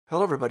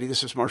Hello, everybody.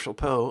 This is Marshall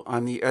Poe.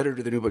 I'm the editor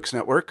of the New Books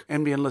Network.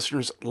 NBN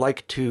listeners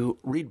like to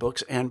read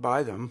books and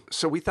buy them.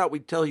 So we thought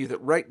we'd tell you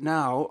that right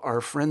now, our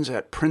friends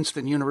at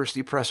Princeton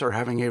University Press are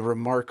having a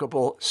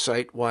remarkable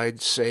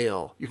site-wide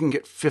sale. You can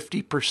get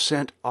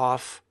 50%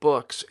 off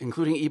books,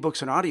 including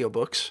ebooks and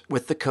audiobooks,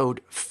 with the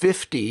code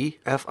 50,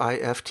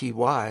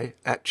 F-I-F-T-Y,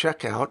 at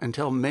checkout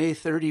until May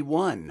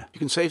 31. You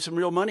can save some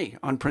real money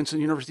on Princeton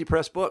University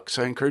Press books.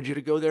 I encourage you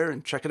to go there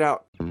and check it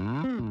out.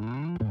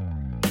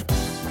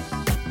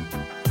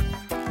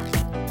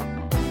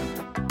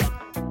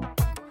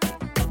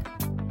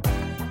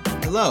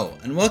 Hello,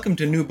 and welcome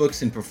to New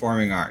Books in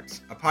Performing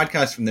Arts, a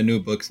podcast from the New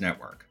Books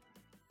Network.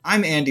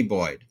 I'm Andy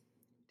Boyd.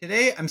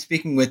 Today, I'm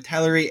speaking with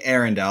Telory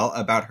Arendell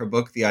about her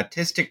book, The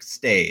Autistic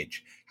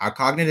Stage, How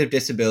Cognitive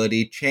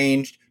Disability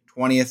Changed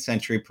 20th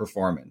Century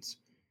Performance.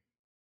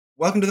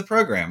 Welcome to the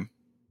program.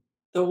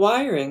 The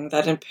wiring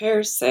that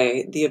impairs,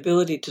 say, the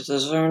ability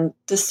to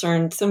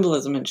discern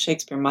symbolism in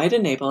Shakespeare might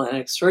enable an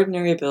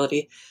extraordinary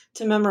ability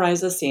to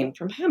memorize a scene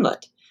from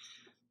Hamlet.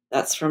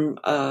 That's from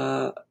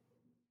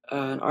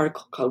an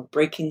article called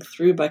Breaking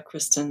Through by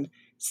Kristen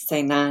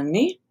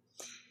Seinani.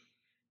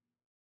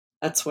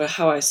 That's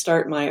how I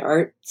start my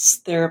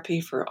arts therapy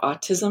for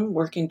autism,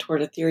 working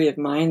toward a theory of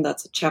mind.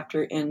 That's a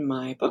chapter in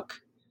my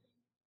book.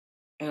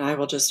 And I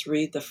will just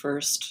read the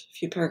first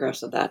few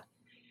paragraphs of that.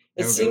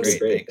 That would be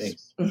great.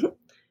 Thanks.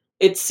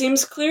 It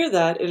seems clear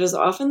that it is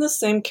often the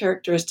same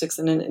characteristics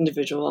in an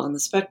individual on the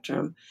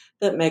spectrum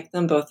that make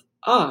them both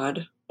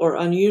odd or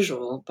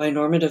unusual by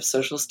normative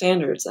social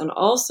standards, and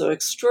also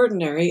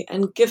extraordinary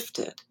and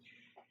gifted.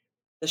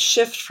 The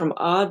shift from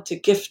odd to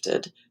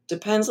gifted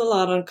depends a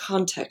lot on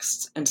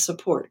context and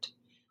support,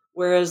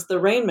 whereas the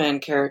Rain Man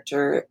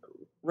character,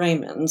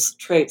 Raymond's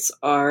traits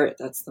are,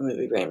 that's the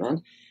movie Rain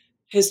Man,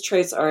 his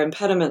traits are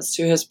impediments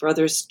to his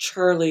brother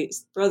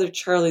Charlie's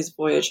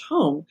voyage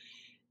home.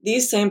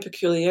 These same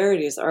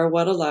peculiarities are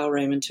what allow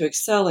Raymond to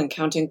excel in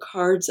counting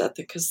cards at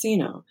the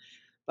casino.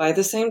 By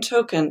the same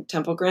token,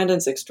 Temple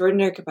Grandin's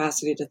extraordinary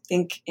capacity to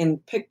think in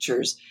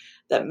pictures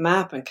that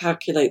map and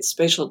calculate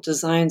spatial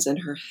designs in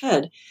her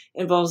head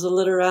involves a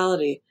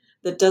literality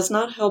that does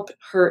not help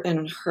her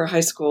in her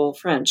high school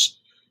French,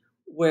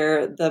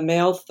 where the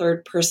male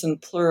third-person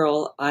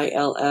plural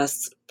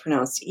ILS,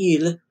 pronounced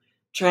il,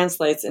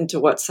 translates into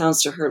what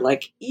sounds to her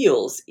like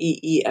eels,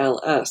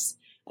 EELS,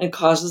 and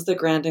causes the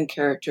Grandin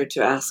character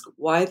to ask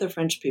why the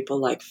French people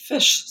like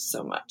fish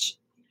so much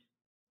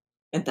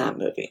in that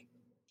movie.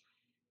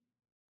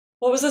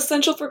 What was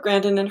essential for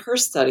Grandin in her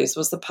studies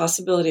was the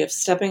possibility of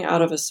stepping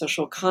out of a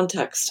social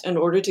context in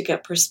order to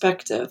get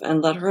perspective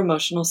and let her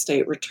emotional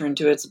state return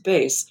to its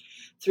base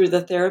through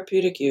the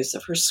therapeutic use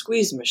of her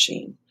squeeze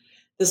machine.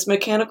 This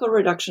mechanical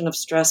reduction of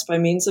stress by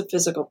means of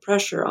physical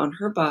pressure on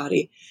her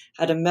body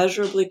had a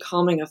measurably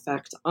calming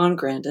effect on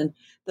Grandin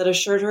that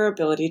assured her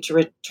ability to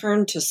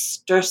return to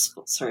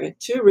stressful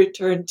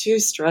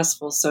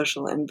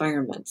social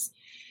environments.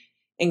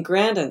 In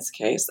Grandin's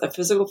case, a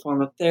physical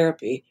form of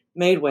therapy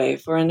made way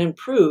for an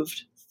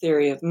improved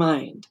theory of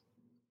mind.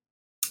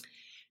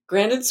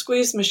 Grandin's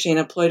squeeze machine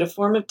employed a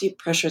form of deep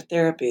pressure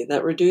therapy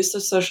that reduced the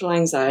social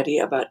anxiety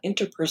about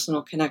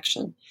interpersonal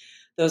connection.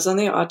 Those on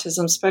the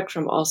autism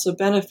spectrum also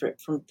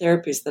benefit from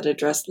therapies that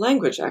address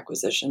language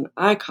acquisition,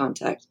 eye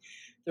contact,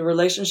 the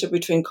relationship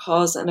between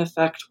cause and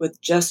effect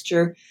with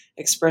gesture,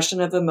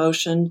 expression of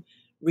emotion,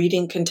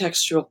 reading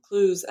contextual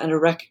clues, and a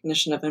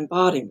recognition of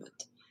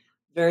embodiment.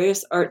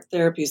 Various art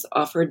therapies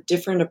offer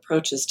different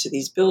approaches to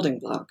these building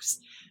blocks.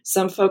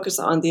 Some focus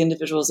on the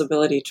individual's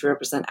ability to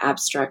represent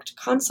abstract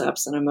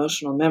concepts and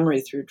emotional memory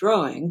through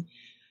drawing.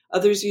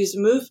 Others use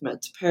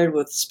movement paired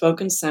with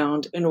spoken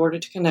sound in order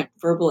to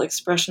connect verbal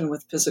expression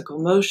with physical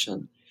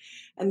motion.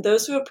 And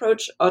those who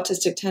approach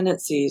autistic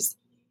tendencies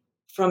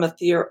from a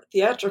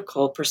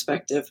theatrical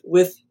perspective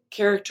with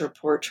character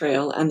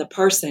portrayal and the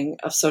parsing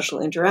of social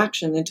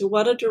interaction into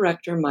what a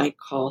director might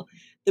call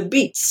the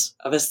beats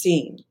of a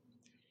scene.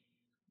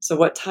 So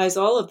what ties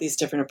all of these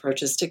different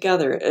approaches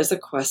together is a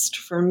quest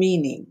for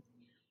meaning.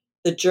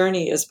 The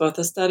journey is both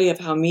a study of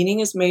how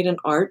meaning is made in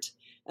art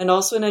and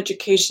also an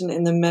education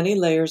in the many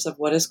layers of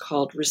what is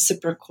called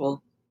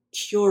reciprocal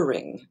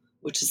curing,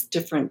 which is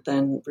different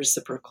than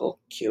reciprocal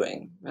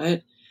cueing,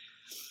 right?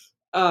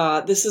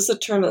 This is a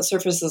term that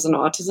surfaces in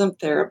autism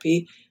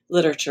therapy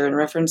literature in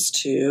reference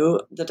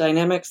to the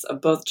dynamics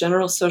of both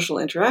general social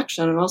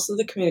interaction and also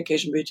the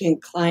communication between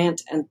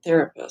client and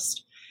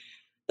therapist.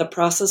 The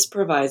process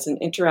provides an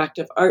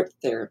interactive art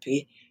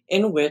therapy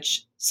in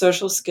which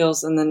social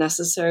skills and the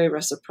necessary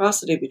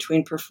reciprocity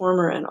between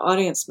performer and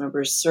audience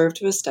members serve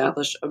to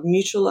establish a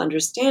mutual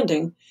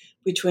understanding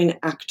between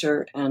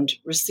actor and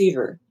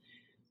receiver.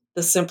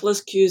 The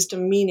simplest cues to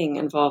meaning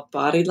involve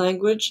body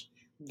language,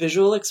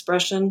 visual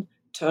expression,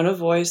 tone of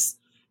voice,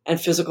 and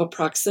physical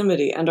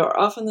proximity, and are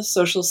often the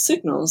social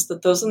signals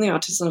that those on the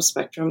autism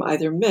spectrum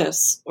either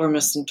miss or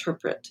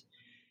misinterpret.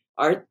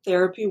 Art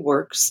therapy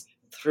works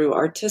through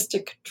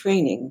artistic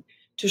training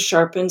to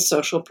sharpen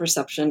social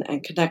perception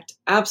and connect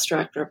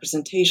abstract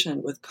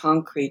representation with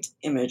concrete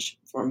image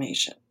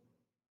formation.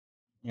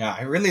 Yeah,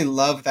 I really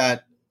love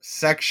that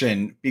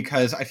section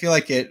because I feel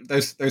like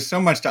there's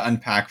so much to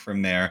unpack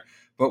from there.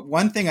 But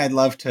one thing I'd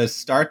love to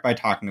start by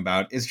talking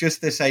about is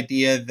just this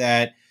idea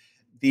that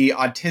the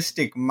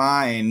autistic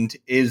mind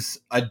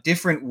is a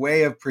different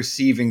way of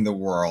perceiving the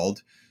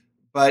world,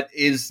 but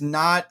is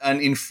not an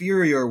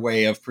inferior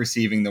way of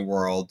perceiving the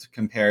world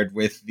compared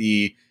with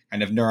the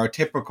kind of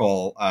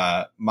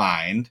neurotypical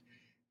mind.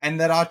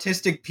 And that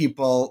autistic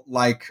people,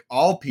 like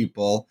all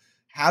people,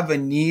 have a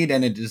need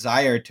and a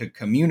desire to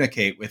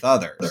communicate with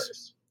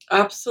others.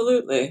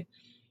 Absolutely.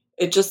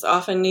 It just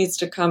often needs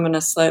to come in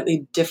a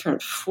slightly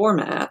different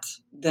format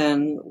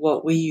than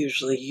what we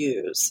usually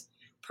use,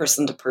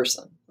 person to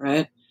person,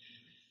 right?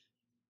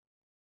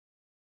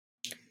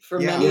 For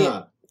many,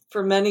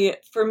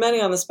 for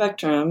many on the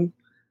spectrum,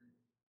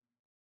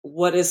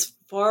 what is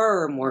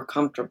far more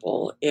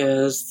comfortable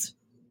is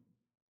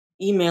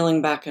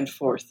emailing back and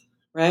forth,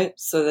 right?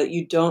 So that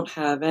you don't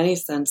have any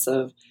sense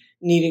of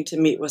needing to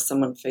meet with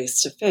someone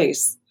face to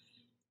face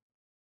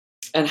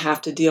and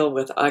have to deal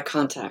with eye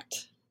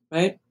contact,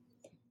 right?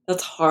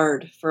 That's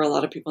hard for a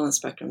lot of people on the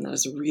spectrum. That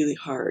is really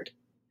hard.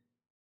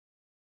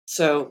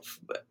 So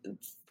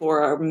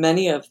for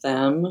many of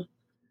them,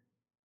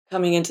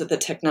 coming into the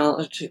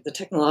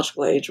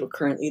technological age we're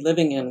currently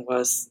living in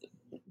was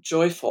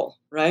joyful,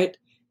 right?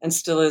 And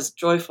still is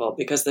joyful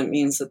because it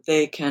means that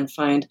they can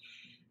find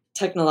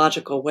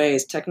technological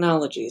ways,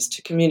 technologies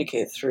to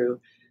communicate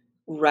through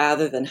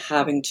rather than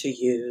having to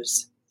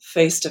use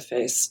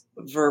face-to-face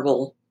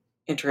verbal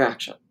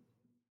interaction.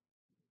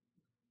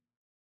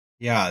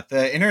 Yeah,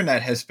 the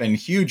internet has been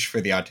huge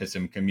for the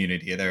autism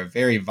community. There are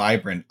very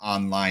vibrant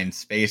online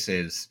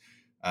spaces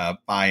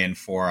by and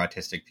for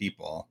autistic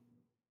people.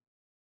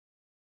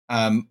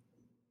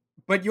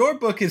 But your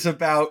book is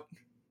about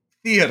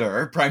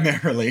theater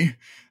primarily,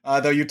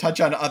 though you touch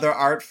on other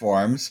art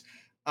forms.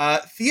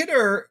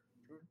 Theater,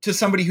 to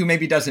somebody who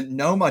maybe doesn't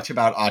know much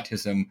about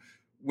autism,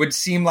 would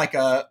seem like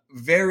a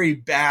very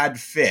bad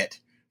fit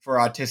for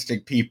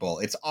autistic people.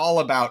 It's all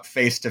about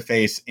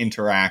face-to-face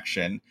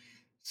interaction.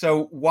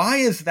 So why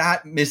is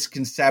that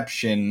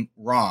misconception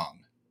wrong?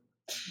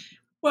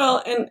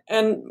 Well,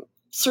 and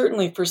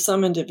certainly for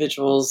some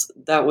individuals,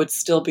 that would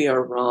still be a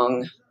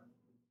wrong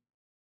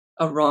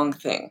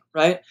thing,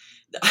 right?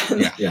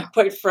 Yeah.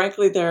 Quite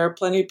frankly, there are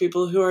plenty of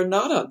people who are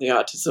not on the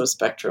autism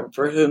spectrum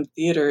for whom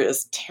theater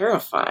is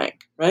terrifying,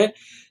 right?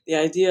 The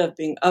idea of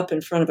being up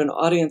in front of an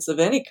audience of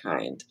any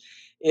kind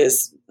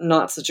is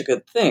not such a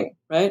good thing,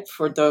 right?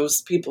 For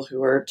those people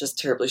who are just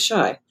terribly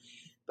shy.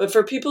 But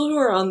for people who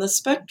are on the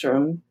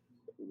spectrum,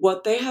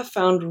 what they have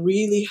found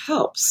really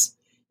helps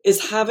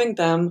is having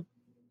them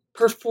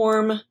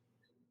perform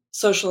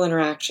social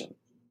interaction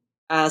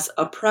as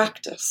a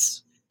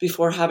practice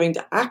before having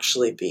to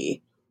actually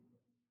be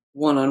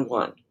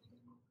one-on-one,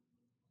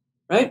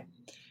 right?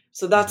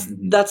 So that's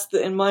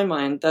in my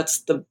mind,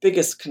 that's the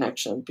biggest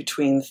connection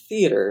between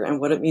theater and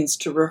what it means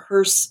to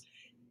rehearse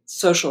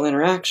social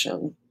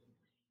interaction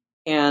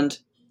and,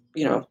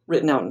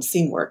 written out in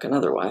scene work and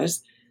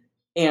otherwise,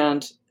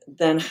 and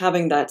then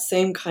having that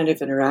same kind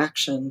of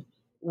interaction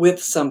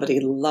with somebody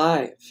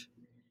live.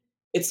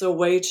 It's a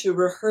way to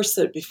rehearse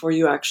it before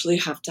you actually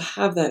have to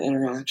have that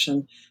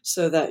interaction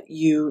so that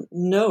you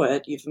know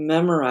it, you've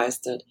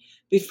memorized it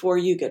before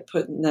you get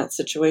put in that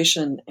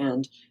situation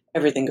and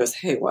everything goes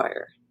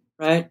haywire,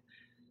 right?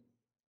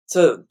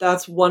 So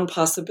that's one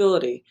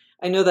possibility.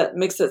 I know that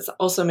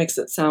also makes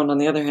it sound, on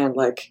the other hand,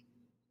 like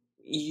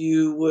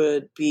you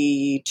would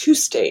be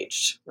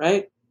two-staged,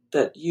 right?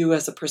 That you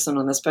as a person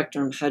on the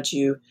spectrum, had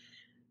you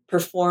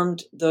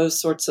performed those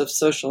sorts of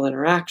social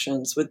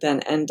interactions, would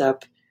then end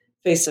up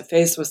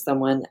face-to-face with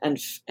someone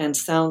and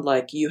sound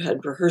like you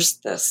had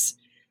rehearsed this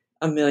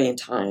a million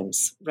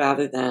times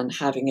rather than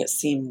having it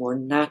seem more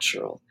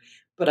natural.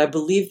 But I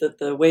believe that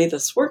the way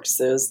this works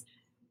is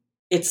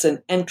it's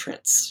an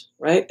entrance,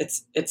 right?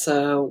 It's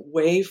a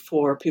way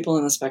for people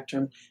on the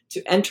spectrum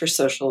to enter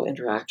social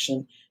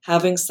interaction,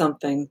 having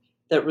something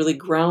that really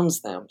grounds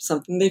them,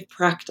 something they've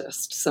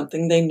practiced,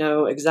 something they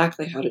know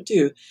exactly how to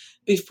do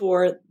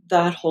before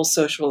that whole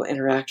social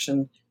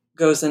interaction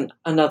goes in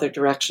another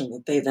direction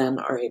that they then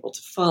are able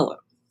to follow.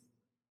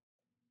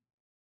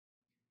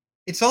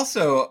 It's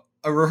also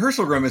a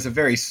rehearsal room is a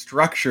very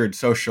structured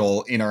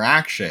social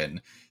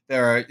interaction.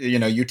 There are,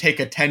 you take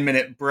a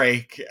 10-minute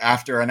break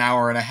after an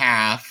hour and a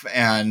half,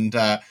 and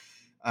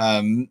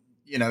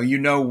you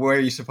know where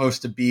you're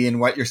supposed to be and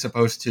what you're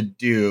supposed to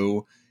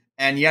do.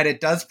 And yet it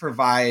does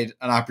provide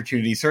an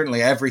opportunity.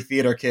 Certainly every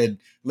theater kid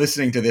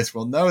listening to this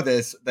will know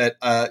this, that,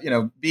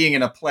 being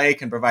in a play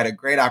can provide a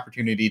great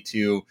opportunity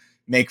to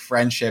make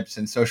friendships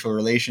and social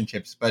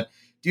relationships. But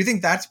do you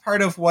think that's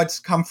part of what's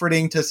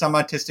comforting to some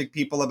autistic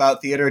people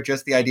about theater?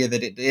 Just the idea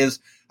that it is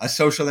a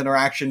social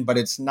interaction, but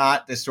it's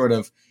not this sort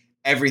of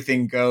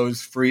everything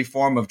goes free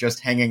form of just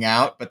hanging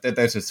out, but that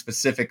there's a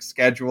specific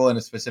schedule and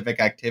a specific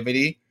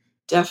activity?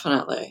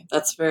 Definitely.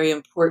 That's very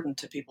important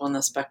to people on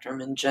the spectrum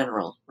in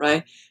general,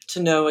 right?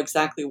 To know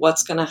exactly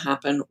what's going to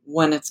happen,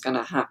 when it's going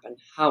to happen,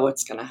 how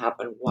it's going to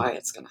happen, why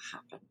it's going to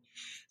happen.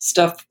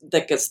 stuff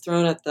that gets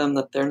thrown at them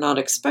that they're not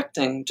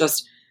expecting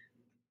just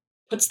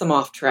puts them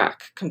off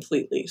track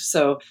completely.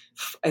 So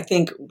I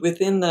think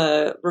within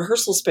the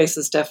rehearsal space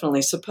is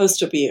definitely supposed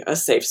to be a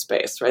safe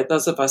space, right?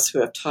 Those of us who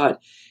have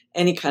taught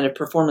any kind of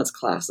performance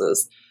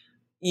classes,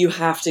 you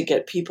have to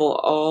get people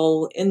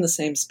all in the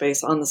same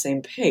space on the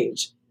same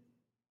page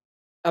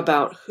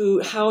about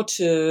how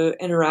to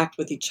interact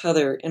with each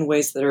other in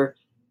ways that are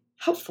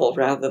helpful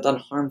rather than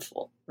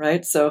harmful,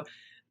 right? So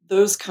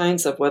those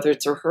kinds of, whether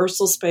it's a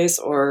rehearsal space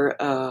or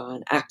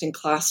an acting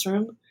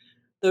classroom,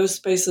 those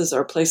spaces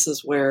are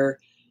places where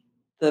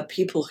the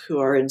people who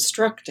are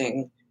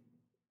instructing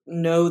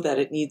know that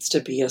it needs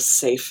to be a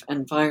safe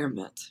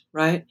environment,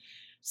 right?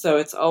 So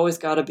it's always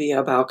got to be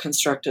about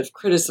constructive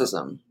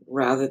criticism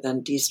rather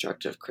than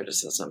destructive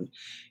criticism.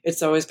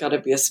 It's always got to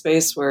be a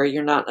space where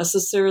you're not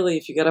necessarily,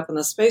 if you get up in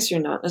the space,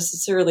 you're not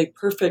necessarily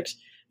perfect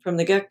from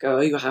the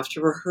get-go. You have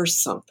to rehearse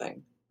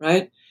something,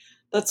 right?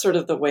 That's sort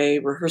of the way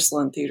rehearsal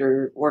in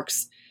theater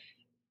works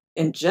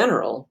in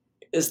general,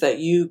 is that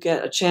you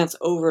get a chance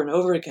over and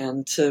over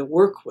again to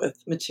work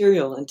with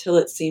material until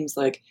it seems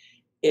like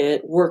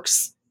it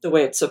works the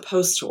way it's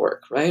supposed to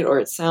work, right? Or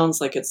it sounds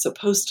like it's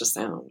supposed to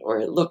sound, or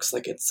it looks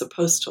like it's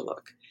supposed to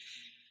look.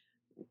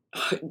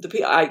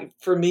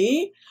 For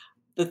me,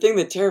 the thing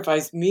that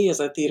terrifies me as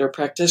a theater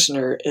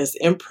practitioner is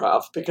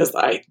improv, because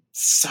I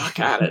suck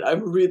at it.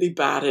 I'm really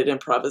bad at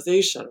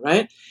improvisation,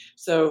 right?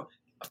 So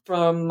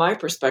from my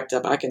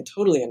perspective, I can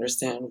totally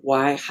understand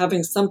why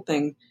having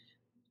something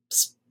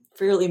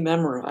fairly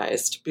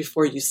memorized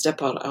before you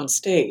step out on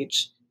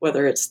stage,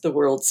 whether it's the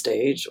world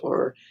stage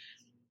or,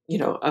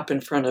 up in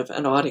front of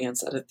an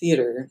audience at a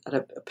theater, at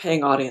a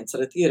paying audience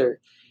at a theater,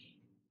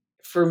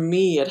 for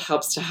me, it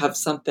helps to have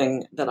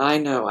something that I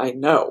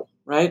know,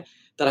 right?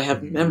 That I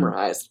have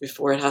memorized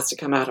before it has to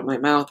come out of my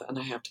mouth and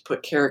I have to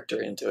put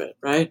character into it,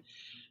 right?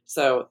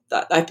 So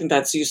I think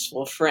that's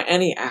useful for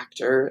any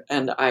actor,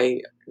 and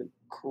I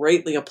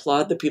greatly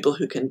applaud the people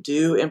who can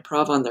do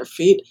improv on their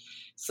feet.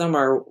 Some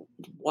are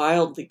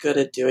wildly good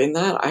at doing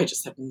that. I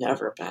just have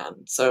never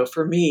been. So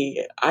for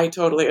me, I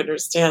totally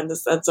understand the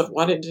sense of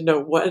wanting to know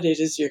what it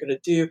is you're going to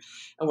do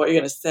and what you're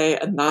going to say,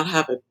 and not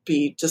have it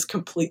be just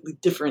completely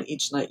different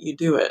each night you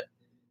do it.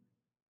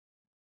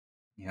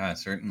 Yeah,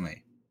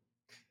 certainly.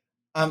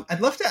 I'd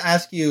love to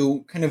ask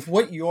you kind of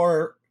what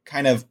your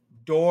kind of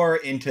door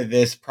into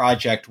this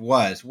project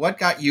was. What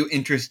got you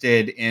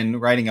interested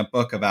in writing a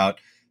book about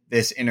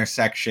this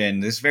intersection,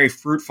 this very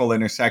fruitful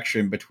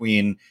intersection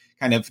between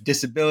kind of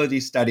disability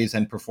studies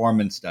and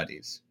performance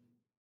studies?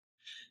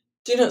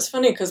 It's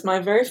funny because my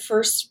very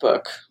first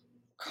book,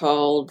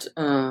 called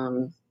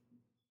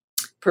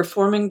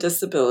Performing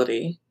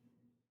Disability,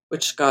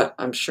 which got,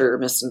 I'm sure,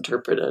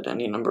 misinterpreted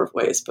any number of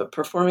ways, but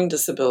Performing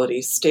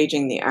Disability,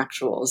 Staging the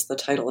Actual is the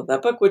title of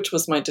that book, which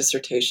was my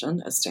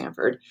dissertation at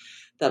Stanford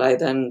that I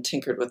then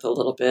tinkered with a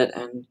little bit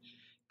and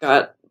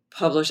got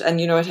published.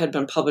 And, it had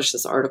been published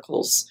as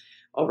articles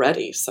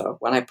already. So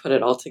when I put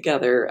it all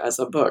together as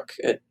a book,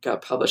 it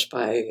got published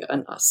by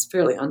a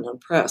fairly unknown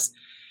press,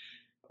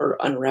 or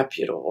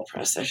unreputable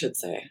press, I should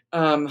say.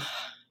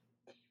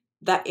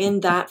 That in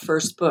that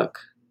first book,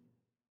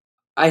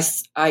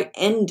 I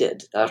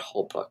ended that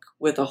whole book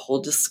with a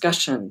whole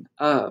discussion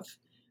of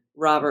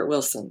Robert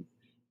Wilson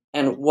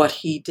and what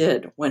he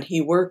did when he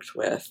worked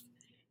with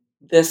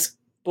this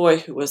boy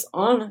who was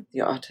on the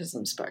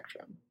autism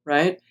spectrum,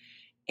 right?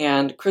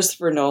 And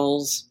Christopher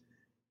Knowles,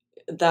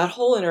 that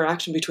whole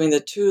interaction between the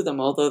two of them,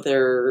 although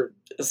there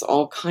is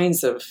all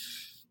kinds of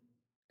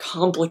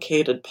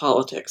complicated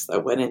politics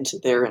that went into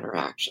their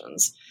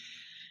interactions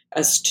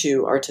as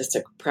two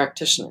artistic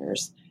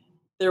practitioners,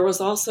 there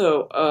was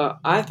also,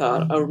 I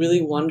thought, a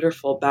really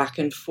wonderful back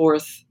and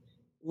forth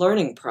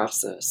learning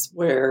process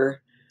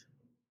where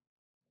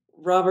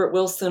Robert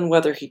Wilson,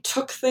 whether he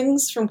took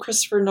things from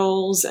Christopher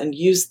Knowles and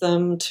used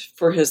them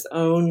for his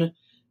own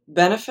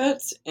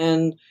benefit,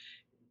 and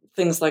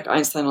things like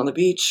Einstein on the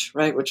Beach,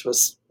 right, which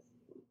was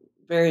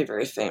very,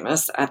 very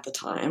famous at the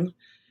time,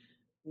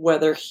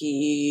 whether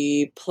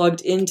he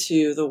plugged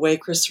into the way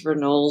Christopher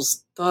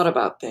Knowles thought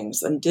about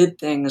things and did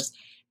things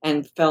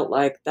and felt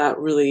like that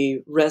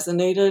really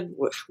resonated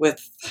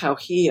with how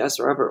he, as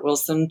Robert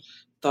Wilson,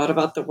 thought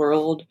about the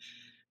world,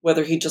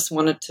 whether he just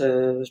wanted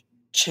to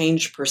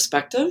change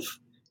perspective,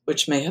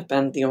 which may have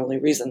been the only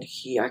reason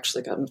he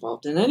actually got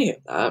involved in any of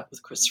that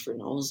with Christopher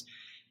Knowles.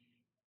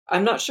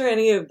 I'm not sure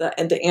any of that,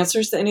 and the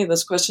answers to any of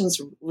those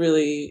questions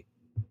really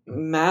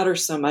matter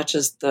so much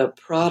as the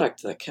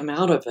product that came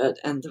out of it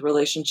and the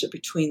relationship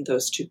between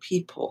those two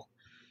people.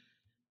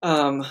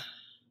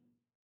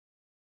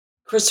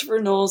 Christopher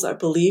Knowles, I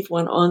believe,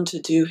 went on to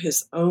do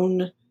his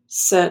own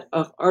set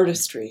of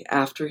artistry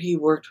after he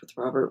worked with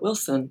Robert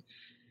Wilson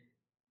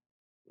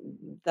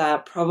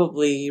that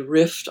probably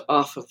riffed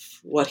off of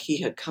what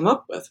he had come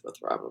up with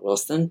Robert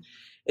Wilson.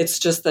 It's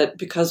just that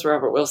because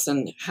Robert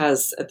Wilson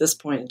has, at this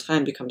point in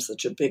time, become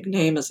such a big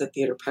name as a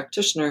theater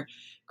practitioner,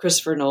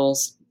 Christopher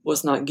Knowles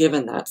was not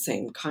given that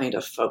same kind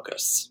of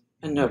focus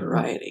and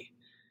notoriety.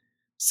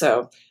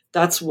 So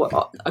that's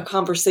what a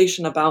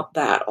conversation about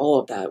that, all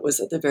of that, was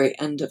at the very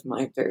end of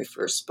my very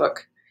first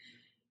book.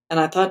 And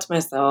I thought to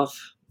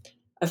myself,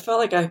 I felt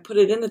like I put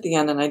it in at the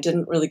end and I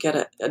didn't really get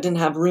it. I didn't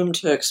have room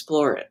to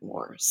explore it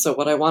more. So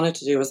what I wanted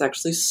to do was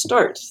actually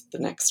start the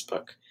next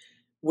book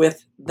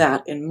with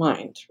that in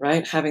mind,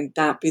 right? Having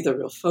that be the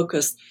real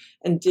focus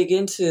and dig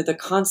into the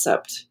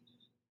concept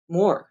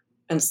more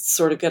and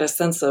sort of get a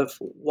sense of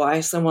why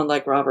someone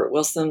like Robert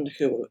Wilson,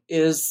 who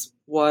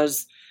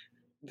was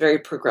very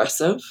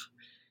progressive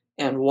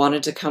and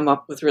wanted to come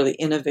up with really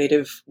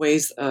innovative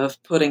ways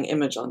of putting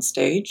image on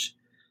stage,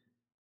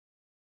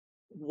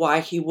 why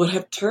he would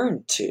have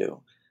turned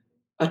to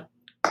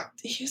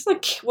he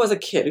was a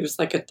kid. He was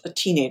like a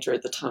teenager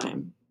at the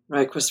time,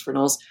 right? Christopher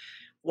Knowles.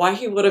 Why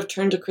he would have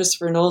turned to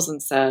Christopher Knowles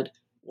and said,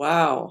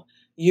 wow,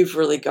 you've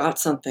really got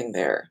something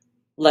there.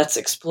 Let's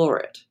explore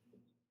it.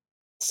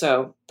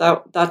 So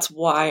that's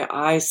why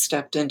I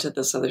stepped into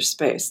this other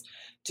space.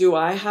 Do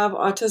I have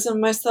autism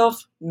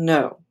myself?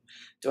 No.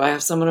 Do I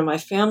have someone in my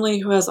family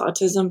who has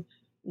autism?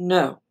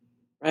 No.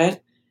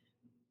 Right?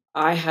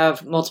 I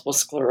have multiple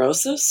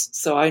sclerosis,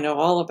 so I know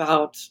all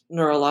about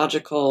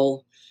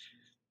neurological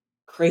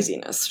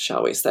craziness,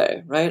 shall we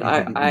say, right?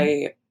 Mm-hmm.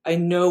 I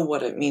know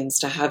what it means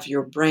to have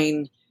your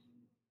brain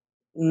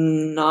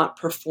not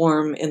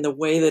perform in the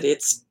way that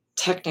it's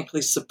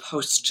technically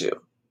supposed to,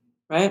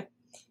 right?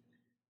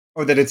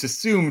 Or that it's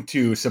assumed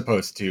to,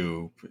 supposed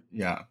to,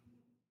 yeah.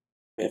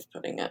 Way of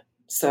putting it.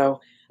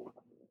 So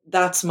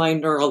that's my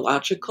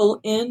neurological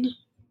in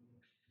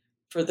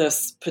for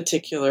this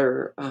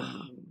particular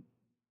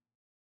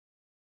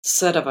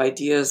set of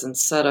ideas and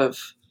set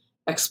of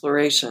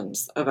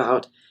explorations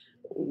about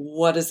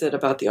what is it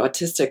about the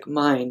autistic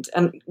mind.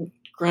 And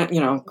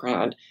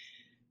granted,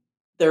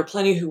 there are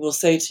plenty who will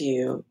say to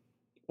you,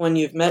 when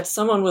you've met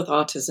someone with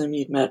autism,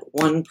 you've met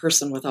one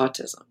person with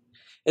autism.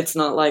 It's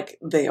not like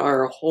they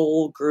are a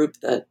whole group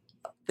that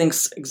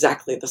thinks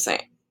exactly the same,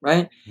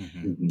 right?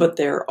 Mm-hmm. But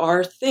there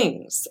are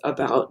things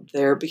about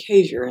their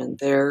behavior and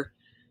their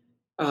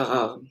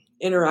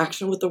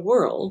interaction with the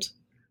world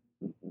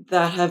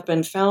that have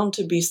been found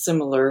to be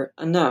similar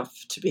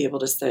enough to be able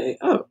to say,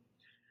 oh,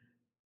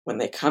 when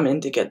they come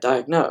in to get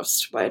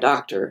diagnosed by a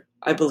doctor,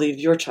 I believe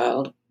your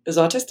child is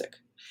autistic.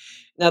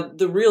 Now,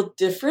 the real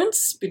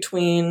difference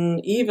between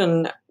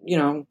even,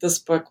 this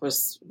book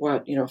was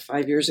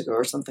 5 years ago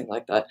or something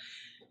like that.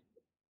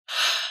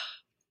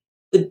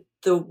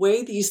 The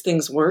way these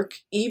things work,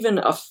 even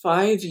a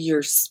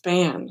 5-year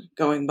span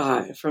going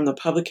by from the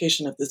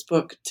publication of this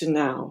book to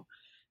now,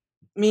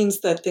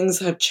 means that things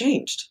have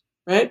changed,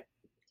 right?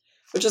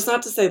 Which is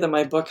not to say that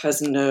my book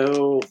has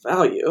no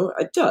value.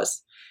 It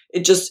does.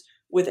 It just,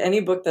 with any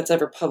book that's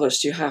ever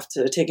published, you have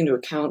to take into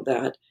account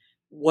that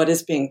what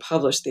is being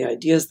published, the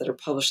ideas that are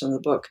published in the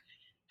book,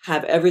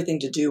 have everything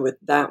to do with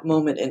that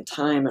moment in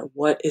time and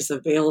what is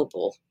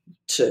available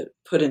to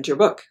put into your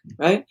book,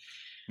 right?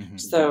 Mm-hmm.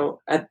 So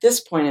at this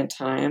point in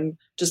time,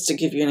 just to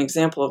give you an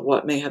example of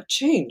what may have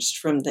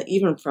changed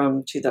even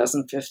from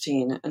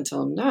 2015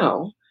 until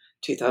now,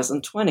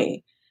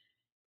 2020,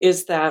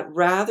 is that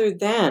rather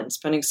than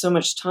spending so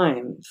much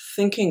time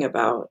thinking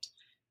about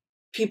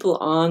people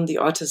on the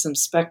autism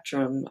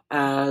spectrum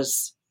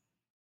as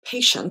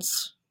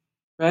patients,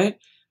 right,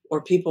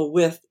 or people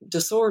with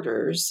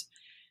disorders,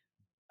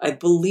 I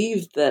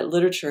believe that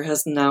literature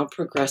has now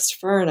progressed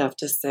far enough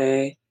to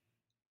say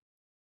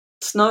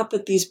it's not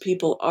that these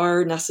people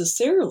are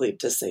necessarily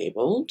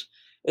disabled.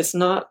 It's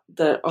not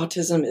that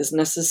autism is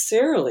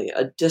necessarily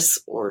a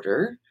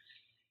disorder.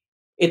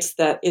 It's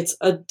that it's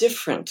a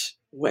different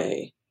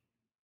way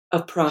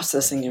of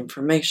processing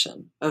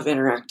information, of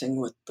interacting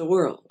with the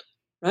world,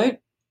 right?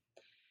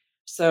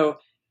 So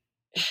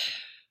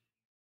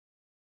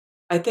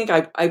I think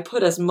I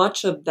put as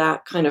much of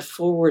that kind of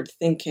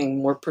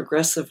forward-thinking, more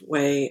progressive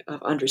way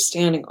of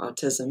understanding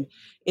autism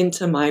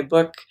into my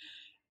book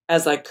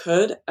as I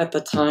could at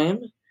the time.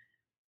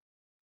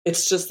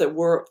 It's just that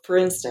for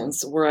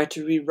instance, were I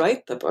to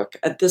rewrite the book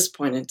at this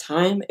point in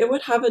time, it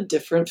would have a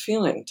different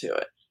feeling to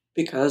it,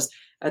 because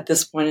at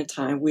this point in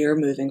time, we are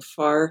moving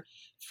far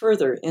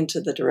further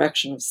into the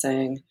direction of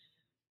saying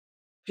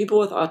people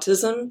with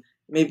autism,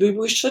 maybe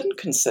we shouldn't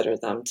consider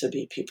them to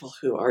be people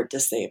who are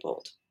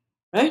disabled,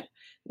 right?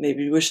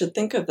 Maybe we should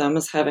think of them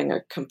as having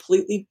a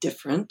completely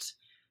different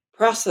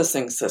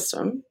processing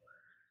system,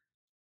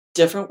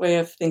 different way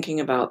of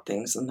thinking about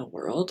things in the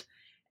world.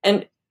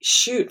 And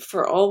shoot,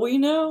 for all we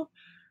know,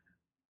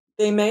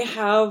 they may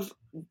have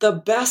the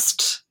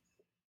best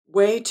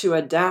way to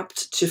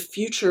adapt to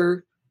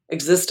future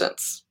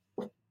existence,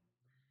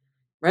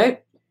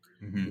 right?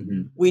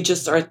 Mm-hmm. We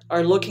just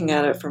are looking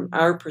at it from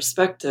our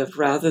perspective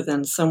rather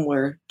than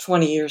somewhere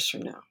 20 years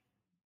from now.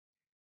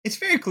 It's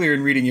very clear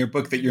in reading your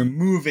book that you're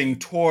moving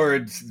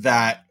towards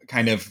that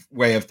kind of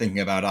way of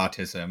thinking about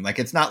autism. Like,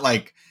 it's not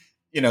like,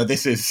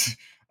 this is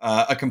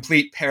a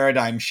complete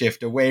paradigm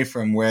shift away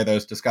from where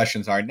those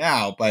discussions are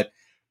now. But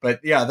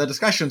yeah, the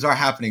discussions are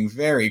happening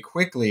very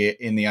quickly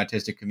in the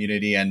autistic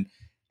community. And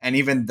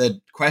even the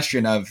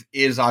question of,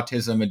 is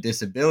autism a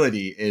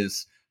disability,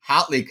 is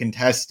hotly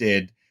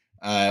contested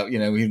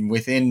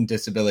within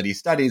disability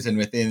studies and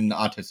within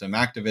autism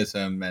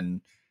activism.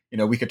 And,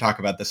 we could talk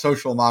about the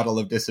social model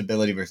of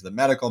disability versus the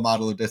medical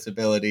model of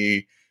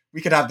disability.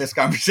 We could have this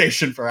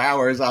conversation for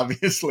hours,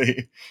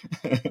 obviously.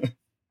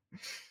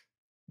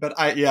 But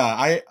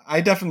I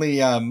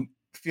definitely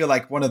feel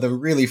like one of the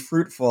really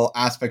fruitful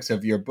aspects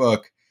of your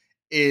book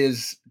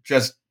is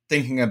just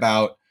thinking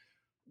about,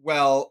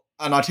 well,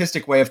 an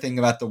autistic way of thinking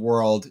about the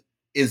world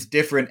is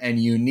different and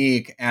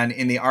unique. And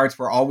in the arts,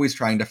 we're always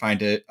trying to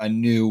find a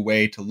new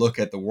way to look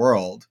at the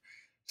world.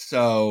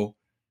 So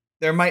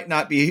there might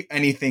not be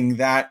anything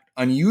that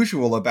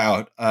unusual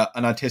about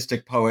an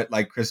autistic poet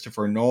like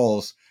Christopher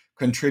Knowles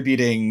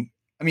contributing.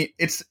 I mean,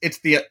 it's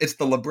the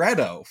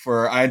libretto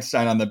for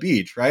Einstein on the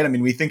Beach, right? I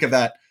mean, we think of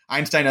that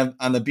Einstein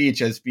on the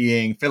Beach as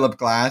being Philip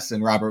Glass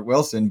and Robert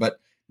Wilson, but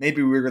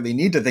maybe we really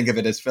need to think of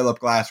it as Philip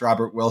Glass,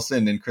 Robert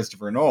Wilson, and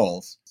Christopher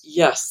Knowles.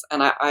 Yes,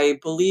 and I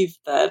believe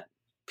that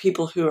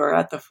people who are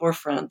at the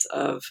forefront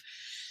of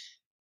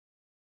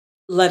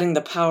letting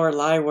the power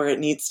lie where it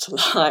needs to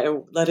lie,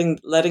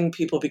 letting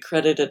people be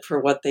credited for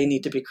what they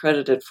need to be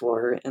credited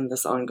for in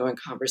this ongoing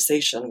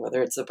conversation,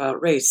 whether it's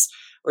about race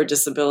or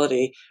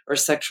disability or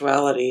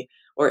sexuality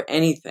or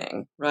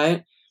anything,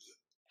 right,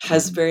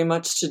 has very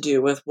much to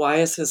do with why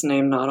is his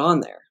name not on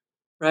there,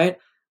 right?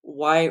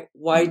 Why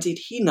did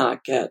he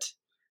not get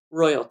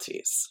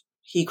royalties?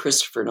 He,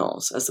 Christopher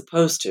Knowles, as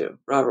opposed to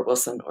Robert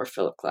Wilson or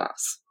Philip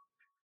Glass.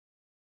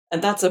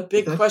 And that's a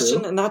big question,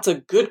 true? And that's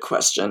a good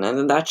question,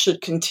 and that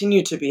should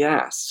continue to be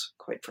asked,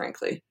 quite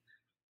frankly.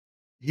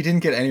 He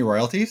didn't get any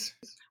royalties?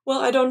 Well,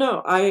 I don't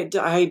know. I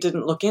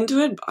didn't look into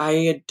it.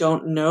 I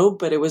don't know,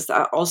 but it was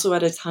also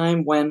at a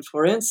time when,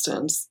 for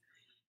instance,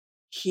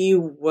 he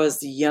was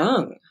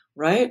young,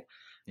 right?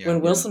 Yeah, when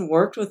Wilson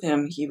worked with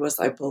him, he was,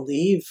 I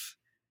believe,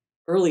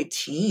 early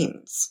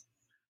teens,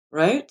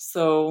 right?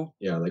 So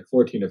yeah, like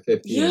 14 or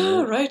 15.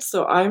 Yeah, right.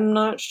 So I'm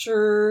not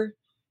sure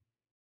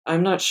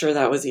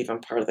that was even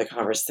part of the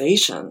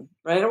conversation,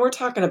 right? And we're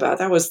talking about,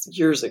 that was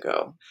years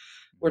ago.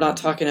 We're not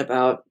talking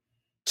about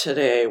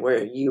today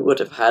where you would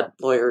have had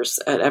lawyers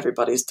at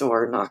everybody's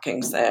door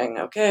knocking saying,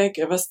 okay,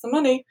 give us the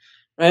money,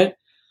 right?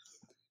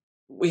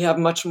 We have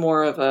much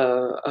more of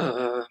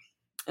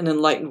an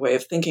enlightened way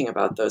of thinking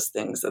about those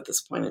things at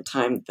this point in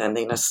time than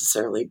they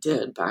necessarily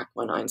did back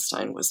when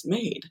Einstein was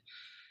made.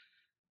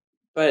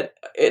 But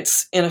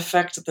it's in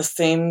effect the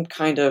same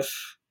kind of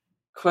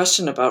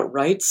question about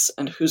rights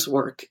and whose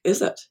work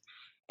is it.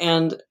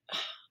 And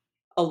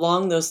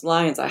along those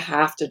lines, I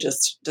have to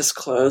just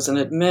disclose and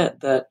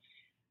admit that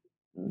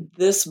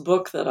this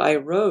book that I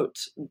wrote,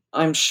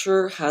 I'm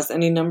sure has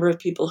any number of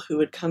people who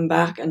would come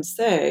back and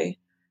say,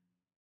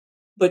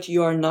 but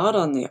you are not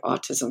on the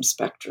autism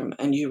spectrum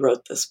and you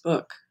wrote this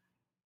book,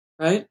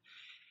 right?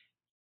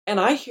 And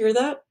I hear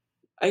that.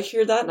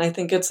 And I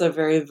think it's a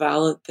very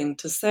valid thing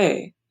to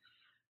say.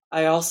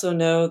 I also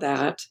know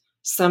that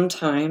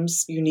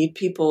sometimes you need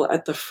people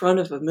at the front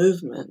of a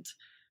movement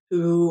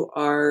who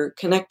are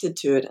connected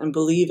to it and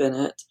believe in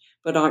it,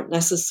 but aren't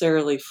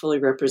necessarily fully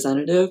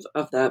representative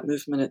of that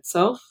movement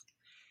itself,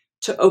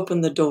 to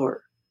open the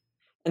door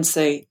and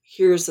say,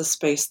 here's a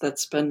space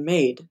that's been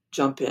made,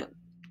 jump in.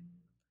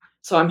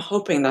 So I'm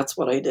hoping that's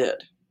what I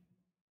did.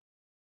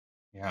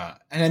 Yeah.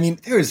 And I mean,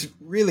 there is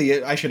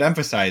really, I should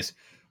emphasize,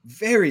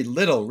 very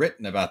little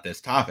written about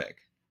this topic.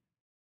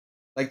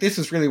 Like, this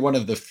is really one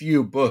of the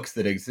few books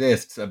that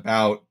exists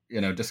about,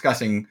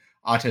 discussing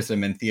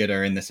autism and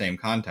theater in the same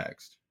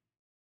context.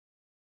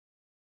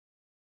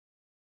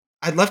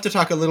 I'd love to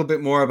talk a little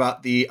bit more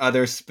about the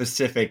other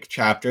specific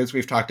chapters.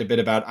 We've talked a bit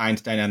about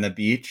Einstein on the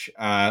Beach,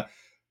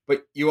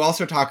 but you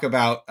also talk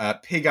about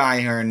Pig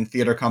Iron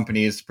Theater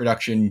Company's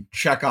production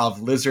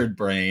Chekhov Lizard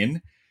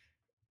Brain.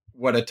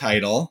 What a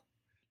title.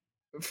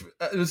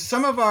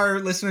 Some of our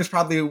listeners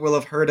probably will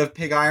have heard of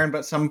Pig Iron,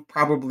 but some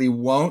probably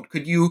won't.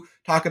 Could you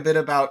talk a bit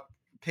about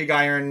Pig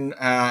Iron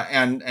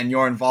and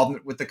your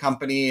involvement with the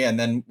company, and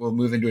then we'll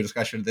move into a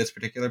discussion of this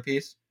particular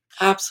piece?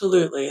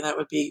 Absolutely. That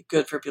would be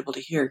good for people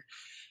to hear.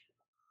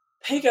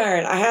 Pig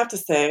Iron, I have to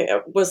say,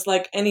 was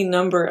like any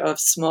number of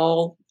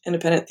small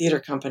independent theater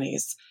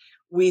companies.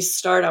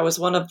 I was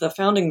one of the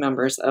founding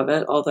members of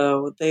it,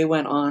 although they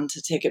went on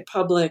to take it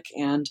public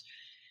and,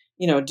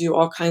 do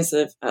all kinds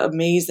of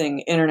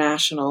amazing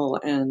international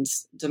and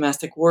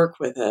domestic work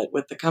with it,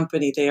 with the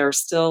company. They are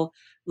still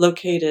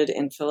located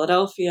in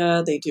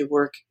Philadelphia. They do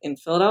work in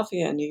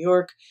Philadelphia and New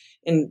York,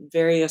 in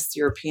various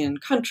European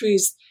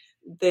countries.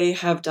 They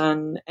have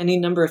done any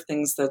number of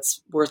things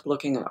that's worth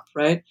looking up,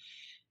 right?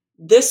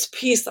 This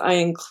piece I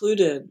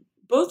included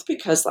both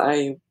because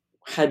I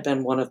had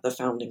been one of the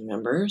founding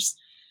members,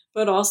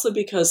 but also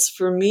because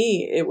for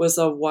me, it was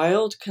a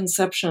wild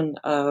conception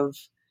of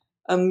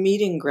a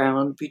meeting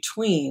ground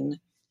between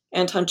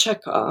Anton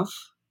Chekhov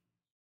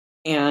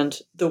and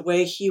the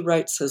way he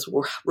wrote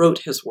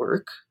his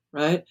work,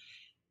 right?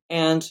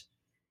 And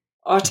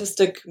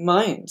autistic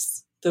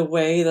minds, the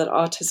way that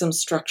autism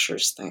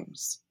structures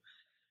things.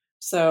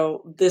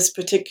 So this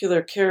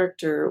particular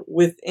character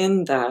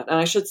within that, and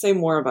I should say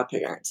more about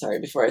Pig Iron, sorry,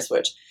 before I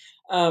switch.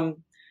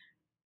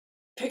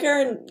 Pig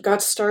Iron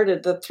got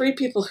started, the three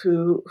people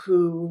who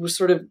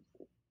sort of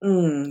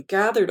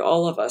gathered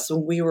all of us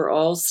when we were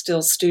all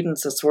still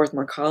students at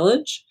Swarthmore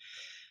College,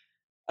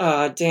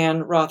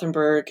 Dan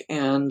Rothenberg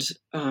and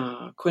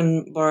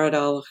Quinn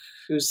Baradell,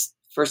 whose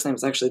first name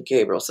is actually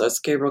Gabriel, so it's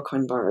Gabriel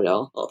Quinn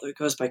Baradell, although he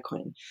goes by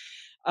Quinn,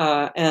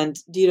 and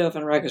Dito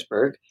van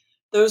Rijkersberg.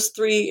 Those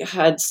three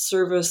had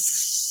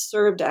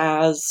served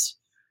as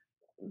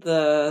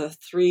the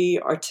three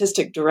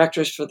artistic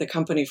directors for the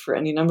company for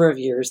any number of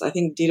years. I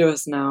think Dito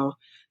has now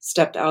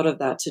stepped out of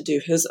that to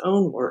do his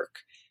own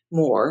work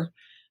more,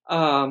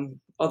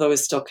 although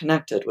he's still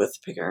connected with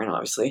Pig Iron,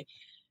 obviously.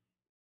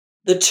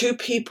 The two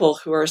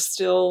people who are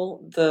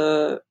still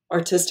the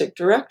artistic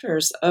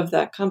directors of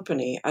that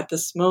company at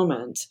this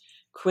moment,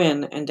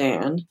 Quinn and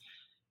Dan,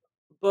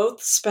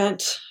 both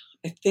spent,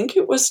 I think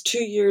it was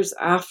 2 years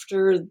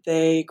after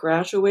they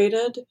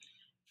graduated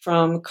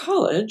from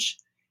college,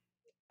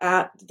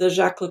 at the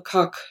Jacques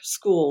Lecoq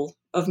School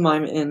of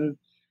Mime in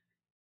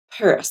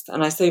Paris.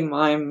 And I say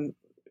mime,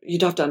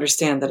 you'd have to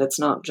understand that it's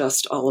not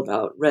just all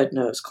about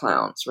red-nosed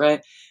clowns, right?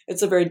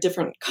 It's a very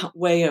different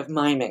way of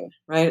miming,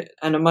 right?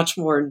 And a much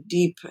more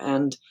deep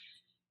and,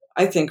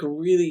 I think,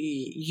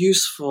 really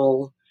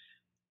useful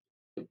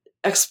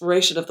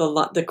exploration of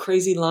the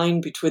crazy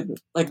line between,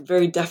 like,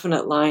 very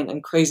definite line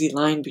and crazy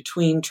line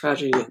between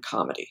tragedy and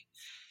comedy.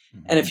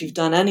 Mm-hmm. And if you've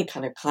done any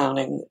kind of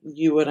clowning,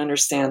 you would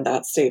understand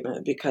that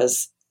statement,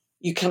 because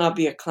you cannot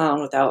be a clown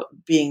without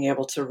being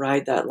able to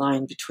ride that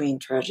line between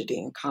tragedy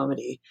and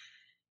comedy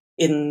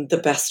in the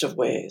best of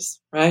ways,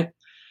 right?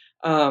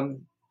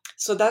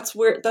 So that's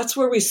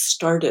where we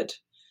started.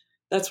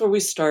 That's where we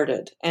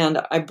started. And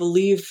I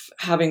believe,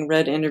 having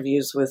read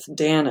interviews with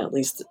Dan, at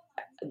least,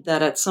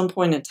 that at some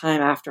point in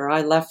time after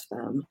I left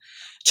them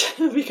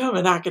to become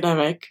an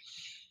academic,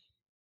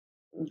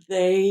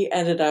 they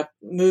ended up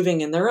moving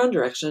in their own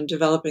direction,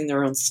 developing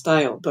their own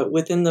style. But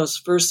within those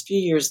first few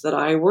years that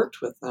I worked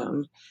with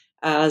them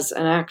as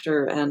an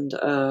actor and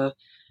I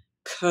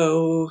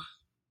don't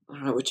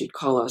know what you'd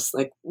call us,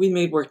 like, we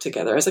made work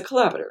together as a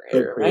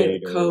collaborator,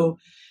 right?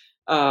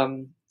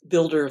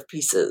 Builder of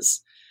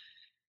pieces.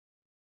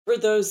 For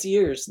those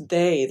years,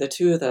 the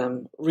two of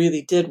them,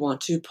 really did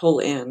want to pull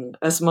in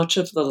as much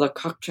of the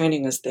Lecoq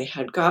training as they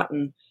had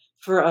gotten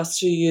for us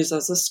to use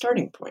as a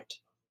starting point.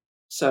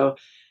 So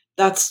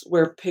that's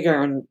where Pig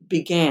Iron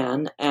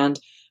began. And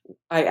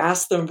I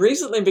asked them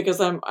recently, because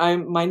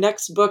my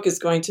next book is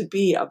going to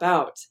be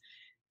about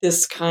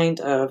this kind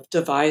of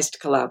devised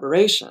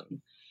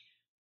collaboration.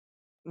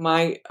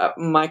 My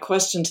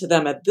question to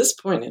them at this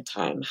point in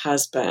time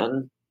has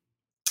been,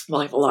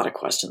 well, I have a lot of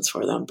questions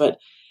for them, but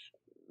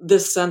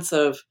this sense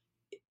of,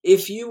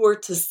 if you were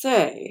to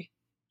say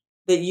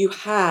that you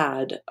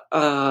had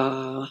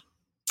not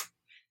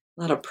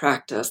a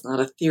practice, not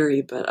a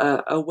theory, but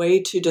a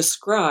way to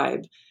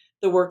describe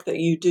the work that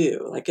you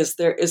do, like,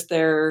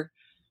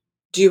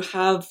 do you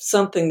have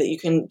something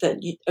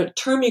a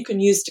term you can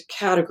use to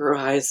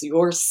categorize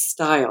your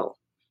style?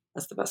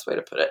 That's the best way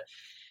to put it.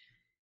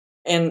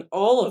 And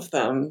all of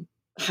them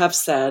have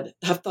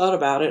thought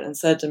about it and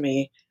said to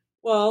me,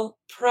 well,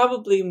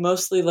 probably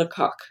mostly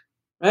Lecoq,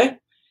 right?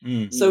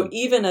 Mm-hmm. So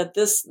even at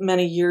this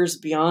many years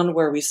beyond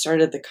where we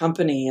started the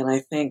company, and I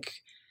think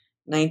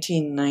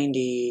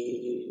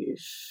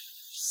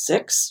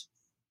 1996,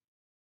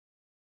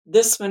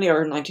 this many,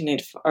 or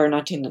 1985, or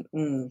 19,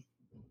 was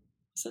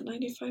it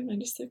 95,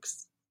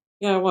 96?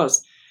 Yeah, it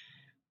was.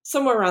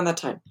 Somewhere around that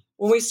time.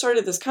 When we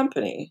started this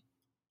company,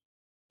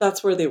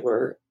 that's where they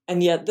were.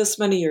 And yet this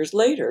many years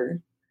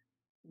later,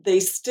 they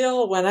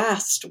still, when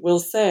asked, will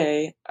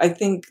say, I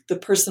think the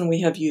person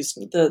we have used,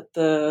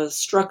 the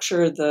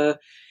structure, the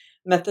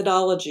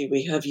methodology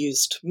we have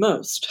used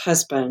most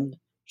has been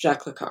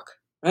Jacques Lecoq,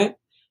 right?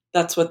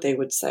 That's what they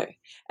would say.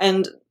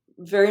 And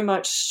very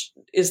much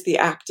is the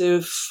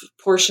active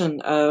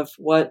portion of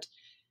what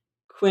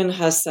Quinn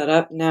has set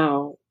up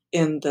now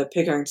in the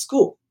Pig Iron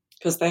School,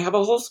 because they have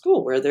a whole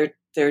school where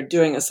they're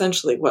doing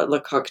essentially what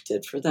Lecoq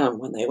did for them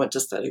when they went to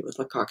study with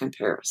Lecoq in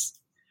Paris.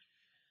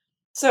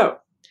 So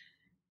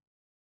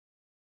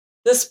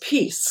this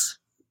piece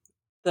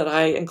that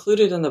I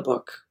included in the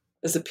book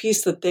is a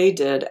piece that they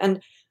did,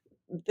 and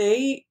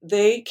they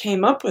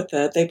came up with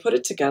it, they put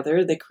it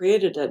together, they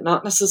created it,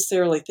 not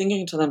necessarily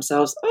thinking to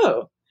themselves,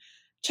 oh,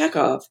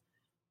 Chekhov,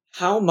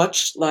 how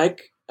much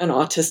like an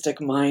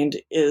autistic mind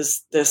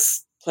is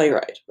this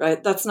playwright,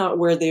 right? That's not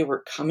where they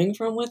were coming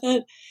from with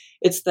it.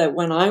 It's that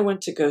when I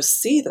went to go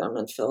see them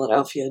in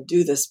Philadelphia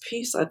do this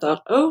piece, I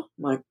thought, oh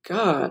my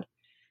God.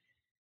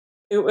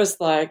 It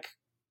was like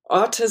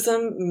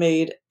autism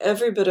made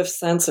every bit of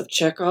sense of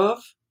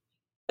Chekhov,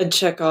 and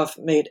Chekhov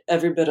made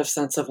every bit of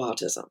sense of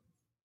autism,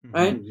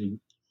 right? Mm-hmm.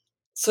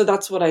 So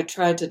that's what I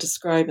tried to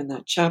describe in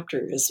that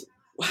chapter, is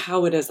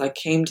how it is I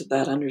came to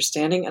that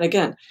understanding. And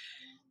again,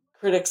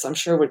 critics, I'm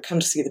sure, would come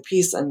to see the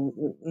piece and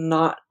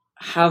not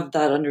have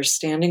that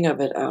understanding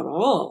of it at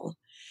all.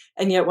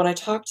 And yet when I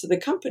talked to the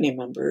company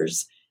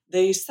members,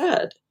 they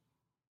said,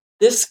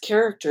 this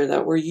character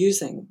that we're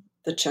using,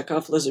 the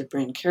Chekhov lizard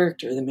brain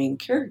character, the main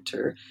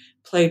character,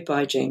 played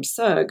by James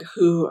Sugg,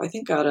 who I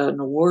think got an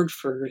award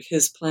for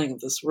his playing of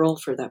this role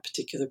for that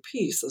particular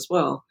piece as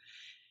well,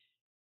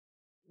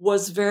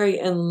 was very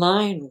in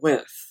line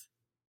with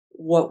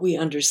what we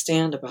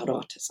understand about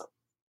autism,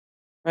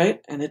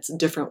 right? And it's a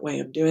different way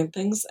of doing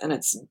things, and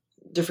it's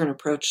a different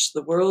approach to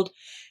the world,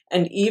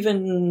 and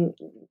even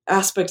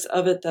aspects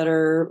of it that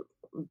are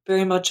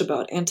very much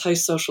about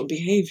antisocial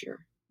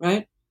behavior,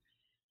 right?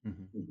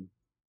 Mm-hmm.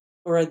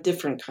 Or a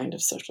different kind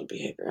of social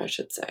behavior, I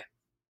should say.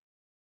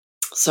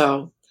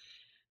 So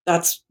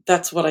that's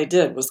what I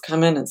did, was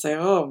come in and say,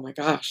 oh my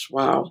gosh,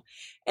 wow.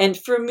 And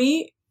for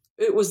me,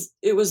 it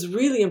was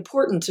really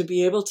important to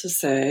be able to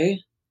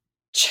say,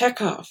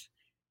 Chekhov,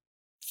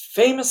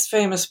 famous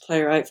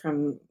playwright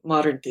from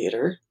modern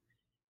theater,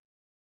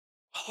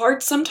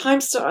 hard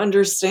sometimes to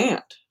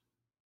understand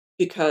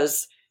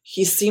because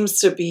he seems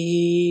to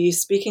be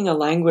speaking a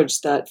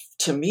language that,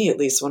 to me at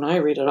least, when I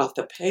read it off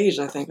the page,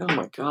 I think, oh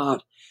my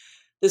God,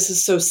 this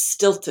is so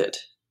stilted,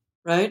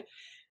 right?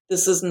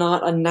 This is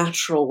not a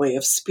natural way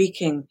of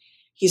speaking.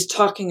 He's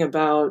talking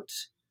about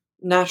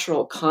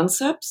natural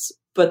concepts,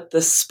 but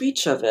the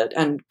speech of it,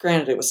 and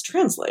granted it was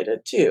translated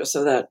too,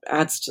 so that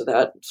adds to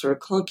that sort of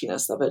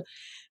clunkiness of it.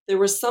 There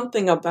was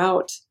something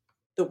about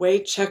the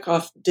way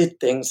Chekhov did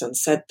things and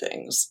said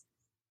things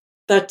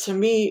that to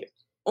me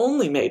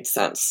only made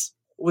sense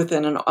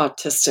within an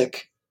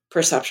autistic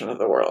perception of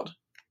the world.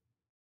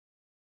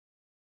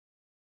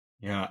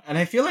 Yeah, and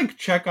I feel like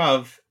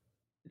Chekhov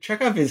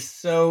is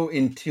so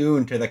in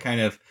tune to the kind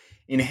of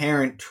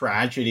inherent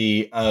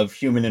tragedy of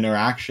human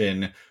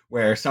interaction,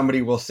 where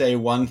somebody will say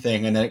one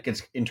thing and then it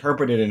gets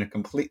interpreted in a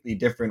completely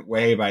different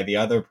way by the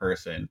other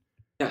person.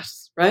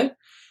 Yes, right?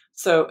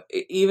 So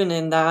even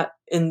in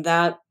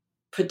that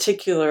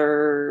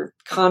particular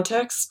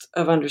context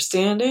of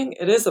understanding,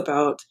 it is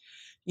about,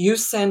 you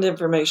send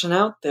information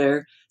out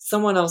there,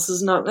 someone else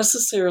is not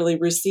necessarily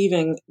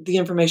receiving the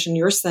information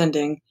you're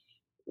sending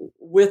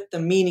with the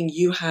meaning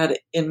you had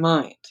in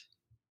mind.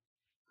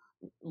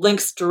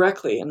 Links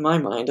directly, in my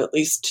mind at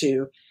least,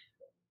 to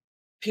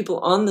people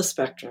on the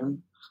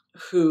spectrum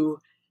who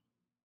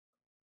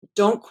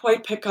don't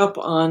quite pick up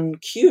on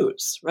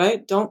cues,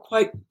 right? Don't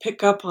quite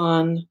pick up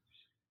on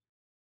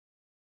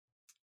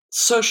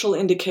social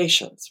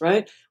indications,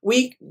 right?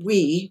 We,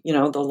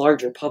 the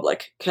larger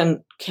public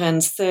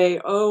can say,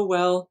 oh,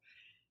 well,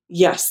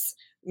 yes,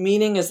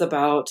 meaning is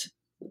about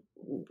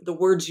the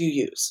words you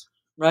use,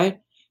 right?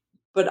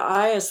 But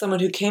I, as someone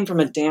who came from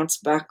a dance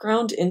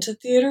background into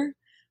theater,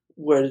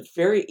 would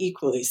very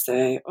equally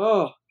say,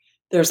 oh,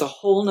 there's a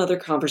whole nother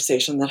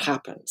conversation that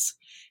happens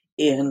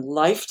in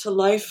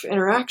life-to-life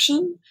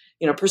interaction,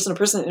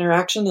 person-to-person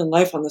interaction in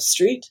life on the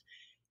street,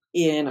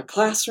 in a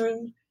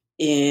classroom,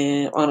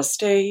 on a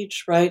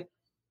stage, right?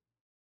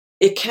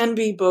 It can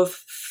be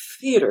both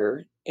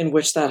theater in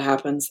which that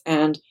happens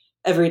and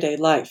everyday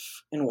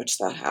life in which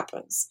that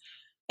happens.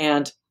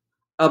 And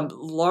a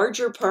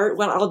larger part,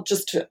 well, I'll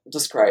just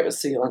describe it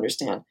so you'll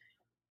understand.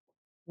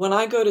 When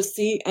I go to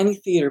see any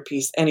theater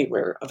piece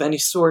anywhere, of any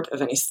sort,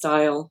 of any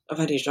style, of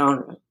any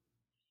genre,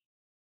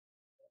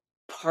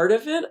 part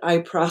of it I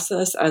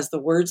process as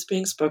the words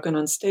being spoken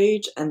on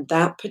stage and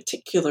that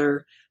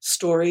particular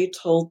story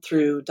told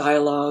through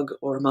dialogue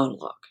or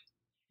monologue.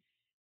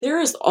 There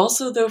is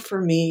also, though,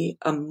 for me,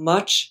 a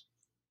much,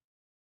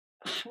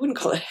 I wouldn't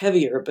call it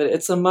heavier, but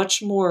it's a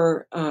much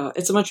more,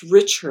 it's a much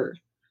richer,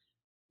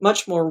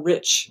 much more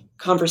rich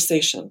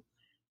conversation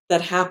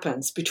that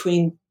happens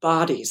between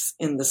bodies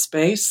in the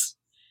space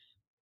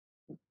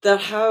that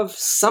have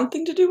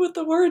something to do with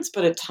the words,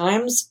 but at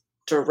times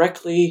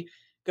directly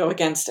go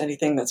against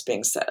anything that's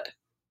being said,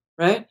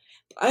 right?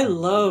 I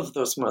love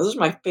those moments. Those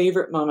are my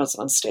favorite moments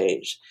on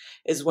stage,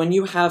 is when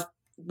you have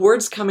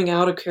words coming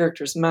out of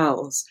characters'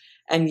 mouths,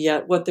 and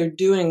yet what they're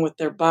doing with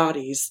their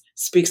bodies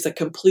speaks a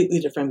completely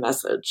different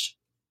message.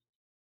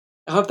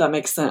 I hope that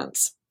makes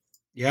sense.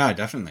 Yeah,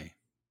 definitely.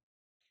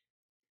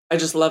 I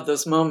just love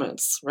those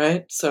moments,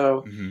 right?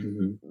 So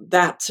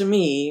that to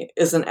me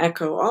is an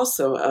echo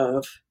also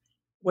of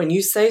when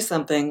you say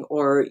something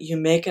or you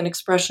make an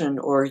expression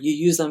or you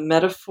use a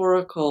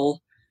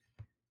metaphorical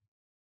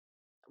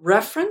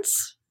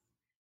reference,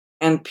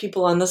 and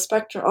people on the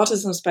spectrum,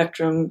 autism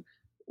spectrum,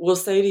 will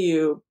say to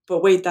you,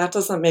 but wait, that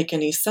doesn't make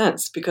any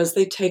sense, because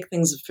they take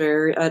things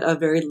at a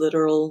very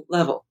literal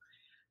level,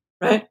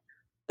 right?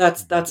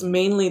 That's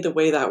mainly the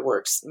way that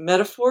works.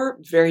 Metaphor,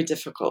 very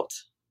difficult.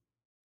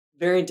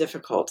 Very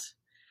difficult.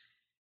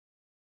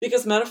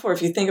 Because metaphor,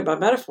 if you think about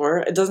metaphor,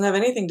 it doesn't have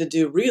anything to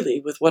do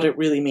really with what it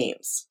really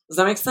means. Does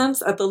that make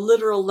sense? At the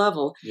literal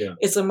level,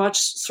 it's a much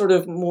sort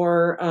of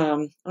more, I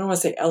don't want to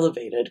say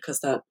elevated, because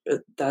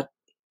that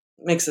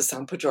makes it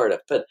sound pejorative,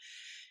 but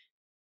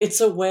it's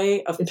a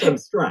way of... It's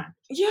abstract.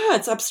 Yeah,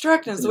 it's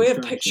abstract, and it's a way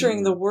of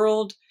picturing the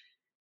world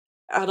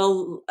at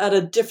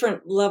a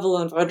different level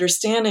of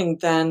understanding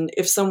than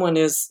if someone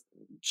is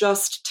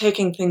just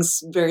taking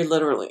things very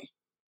literally,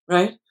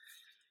 right?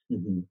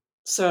 Mm-hmm.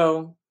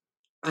 So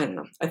I don't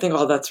know. I think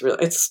all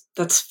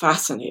that's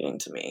fascinating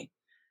to me.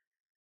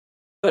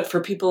 But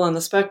for people on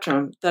the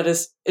spectrum, that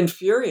is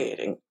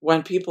infuriating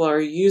when people are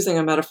using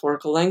a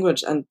metaphorical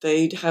language and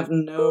they have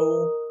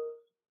no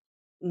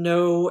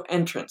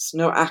entrance,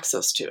 no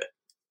access to it,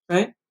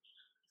 right?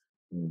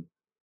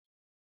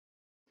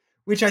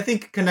 Which I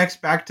think connects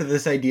back to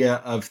this idea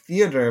of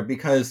theater,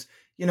 because,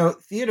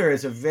 theater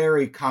is a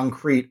very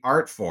concrete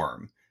art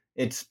form.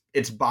 It's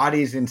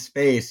bodies in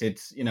space.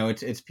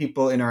 It's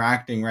people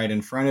interacting right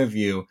in front of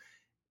you.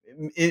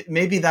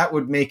 Maybe that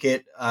would make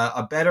it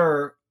a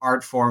better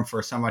art form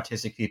for some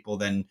autistic people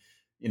than,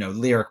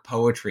 lyric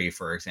poetry,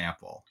 for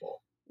example.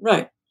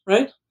 Right.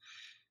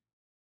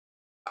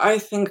 I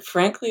think,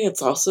 frankly,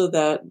 it's also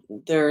that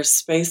there's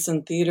space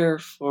in theater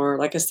for,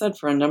 like I said,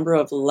 for a number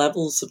of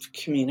levels of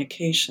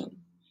communication.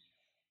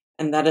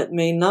 And that it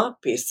may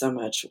not be so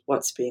much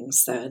what's being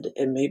said.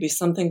 It may be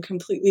something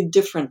completely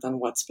different than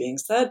what's being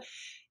said.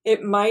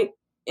 It might,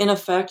 in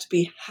effect,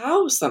 be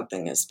how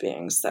something is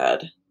being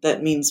said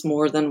that means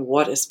more than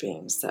what is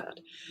being said.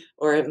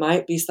 Or it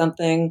might be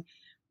something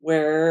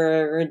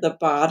where the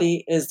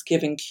body is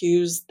giving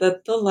cues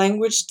that the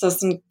language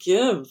doesn't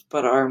give,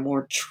 but are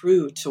more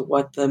true to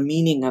what the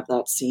meaning of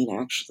that scene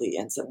actually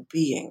ends up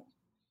being.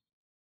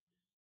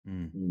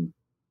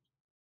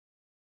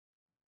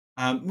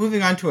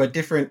 Moving on to a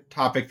different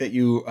topic that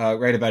you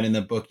write about in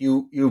the book,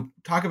 you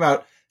talk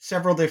about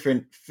several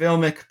different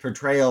filmic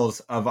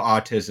portrayals of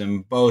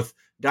autism, both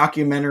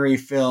documentary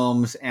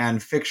films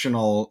and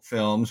fictional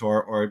films,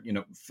 or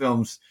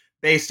films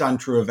based on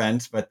true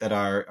events but that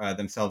are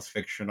themselves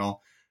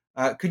fictional.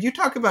 Could you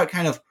talk about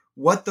kind of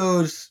what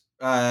those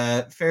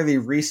fairly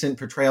recent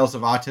portrayals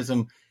of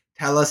autism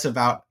tell us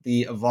about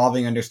the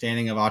evolving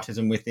understanding of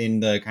autism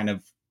within the kind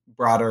of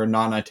broader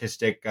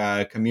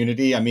non-autistic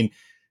community? I mean,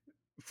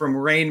 from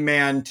Rain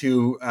Man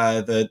to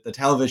the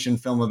television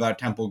film about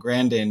Temple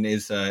Grandin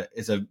is a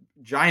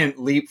giant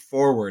leap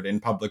forward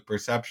in public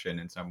perception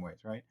in some ways,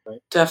 right?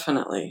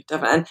 Definitely.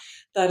 And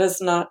that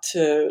is not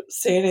to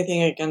say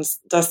anything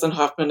against Dustin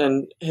Hoffman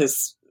and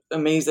his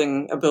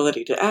amazing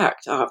ability to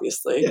act,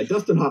 obviously. Yeah,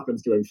 Dustin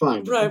Hoffman's doing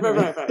fine.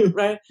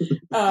 Right.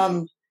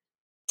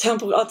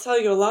 Temple, I'll tell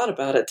you a lot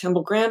about it.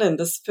 Temple Grandin,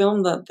 this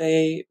film that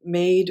they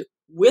made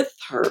with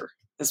her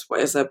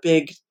is a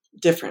big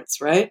difference,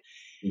 right?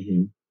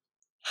 Mm-hmm.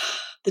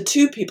 The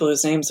two people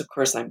whose names, of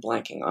course, I'm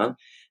blanking on,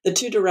 the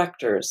two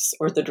directors,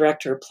 or the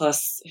director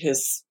plus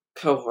his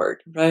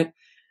cohort, right,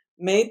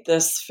 made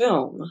this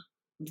film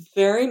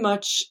very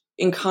much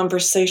in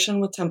conversation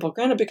with Temple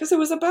Grandin because it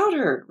was about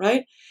her,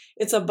 right?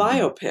 It's a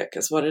biopic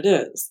is what it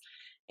is.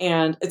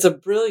 And it's a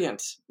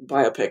brilliant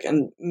biopic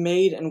and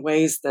made in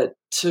ways that,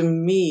 to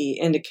me,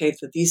 indicate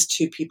that these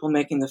two people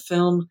making the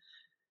film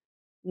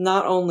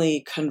not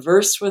only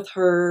conversed with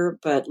her,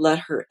 but let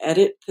her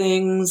edit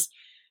things,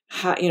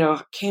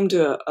 came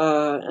to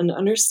an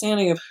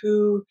understanding of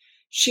who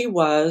she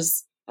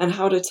was and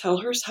how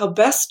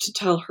best to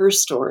tell her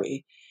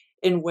story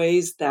in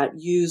ways that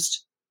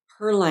used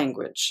her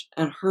language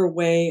and her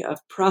way of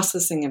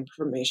processing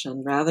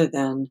information rather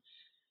than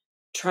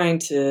trying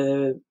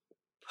to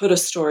put a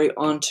story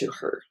onto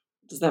her.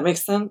 Does that make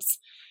sense?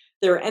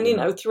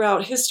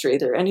 Throughout history,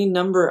 there are any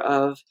number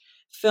of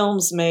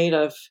films made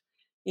of,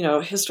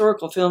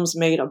 historical films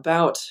made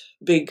about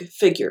big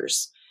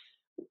figures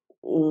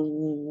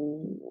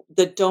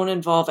that don't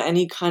involve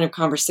any kind of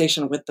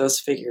conversation with those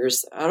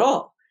figures at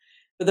all.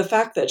 But the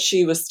fact that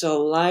she was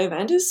still alive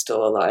and is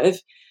still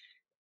alive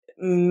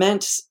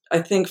meant,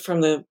 I think,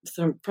 from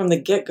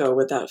the get-go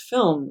with that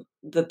film,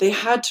 that they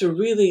had to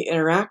really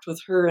interact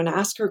with her and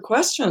ask her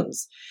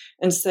questions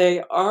and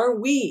say, are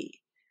we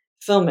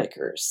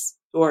filmmakers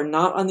who are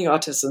not on the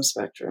autism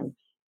spectrum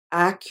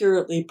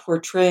accurately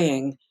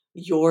portraying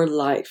your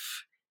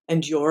life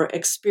and your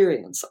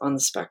experience on the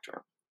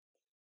spectrum?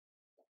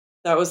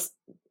 That was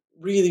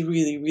really,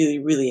 really, really,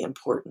 really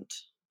important.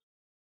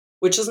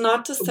 Which is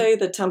not to say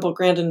that Temple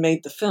Grandin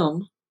made the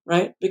film,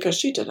 right? Because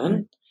she didn't.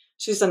 Right.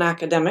 She's an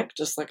academic,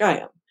 just like I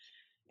am.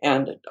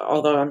 And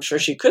although I'm sure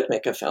she could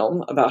make a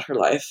film about her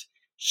life,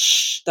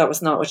 that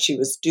was not what she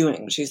was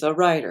doing. She's a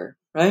writer,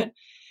 right?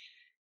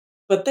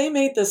 But they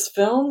made this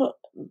film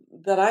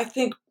that I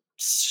think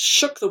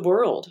shook the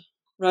world,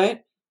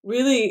 right?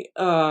 Really,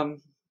 and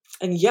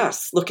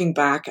yes, looking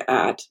back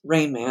at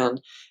Rain Man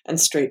and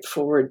straight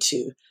forward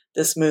to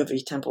this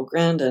movie, Temple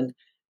Grandin,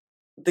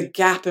 the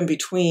gap in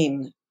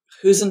between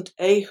who's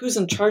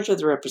in charge of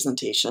the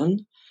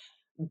representation,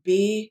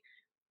 B,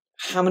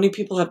 how many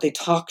people have they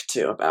talked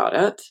to about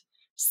it,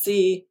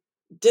 C,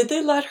 did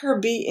they let her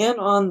be in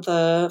on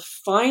the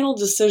final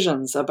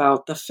decisions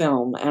about the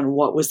film and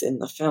what was in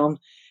the film?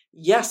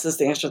 Yes is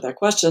the answer to that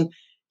question.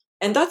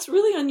 And that's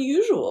really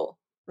unusual,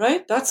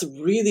 right? That's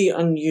really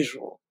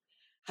unusual.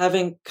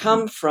 Having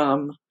come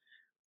from,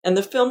 and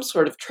the film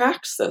sort of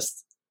tracks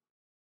this,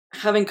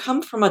 having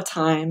come from a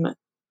time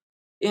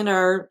in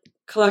our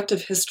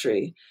collective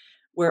history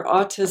where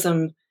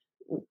autism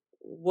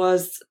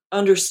was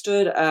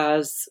understood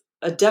as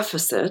a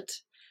deficit,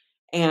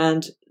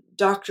 and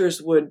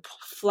doctors would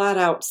flat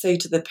out say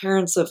to the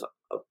parents of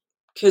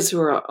kids who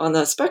are on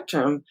the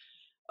spectrum,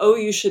 oh,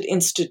 you should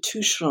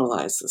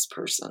institutionalize this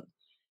person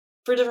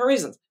for different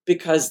reasons,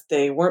 because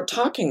they weren't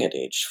talking at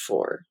age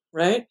 4,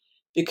 right?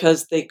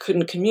 Because they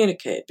couldn't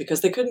communicate,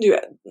 because they couldn't do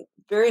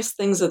various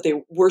things that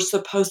they were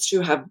supposed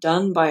to have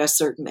done by a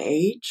certain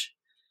age.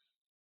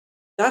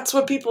 That's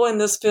what people in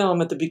this film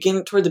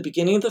toward the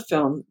beginning of the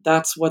film,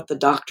 that's what the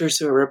doctors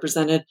who are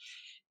represented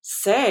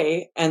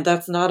say, and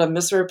that's not a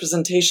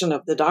misrepresentation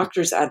of the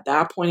doctors at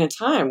that point in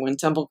time when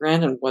Temple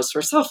Grandin was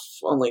herself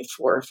only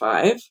 4 or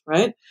 5,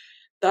 right?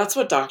 That's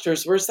what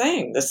doctors were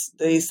saying.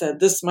 They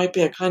said this might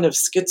be a kind of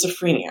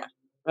schizophrenia,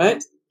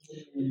 right?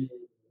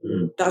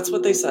 That's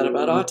what they said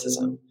about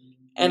autism.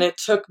 And it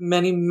took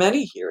many,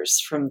 many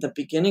years from the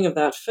beginning of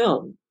that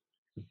film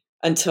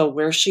until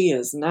where she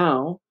is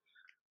now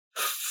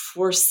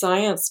for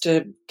science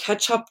to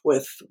catch up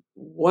with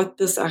what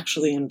this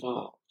actually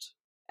involved.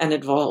 And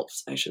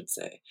involves, I should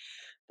say.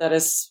 That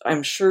is,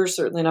 I'm sure,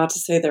 certainly not to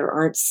say there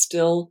aren't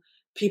still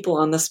people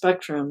on the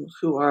spectrum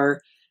who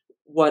are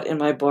what in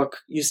my book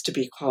used to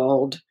be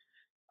called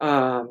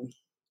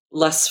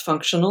less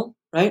functional,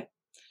 right?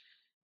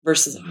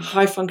 Versus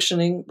high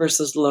functioning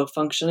versus low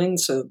functioning.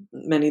 So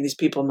many of these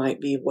people might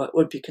be what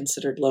would be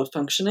considered low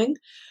functioning.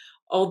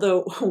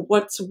 Although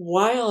what's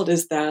wild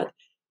is that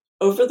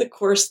over the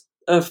course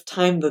of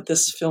time that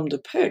this film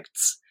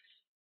depicts,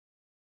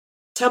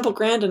 Temple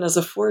Grandin, as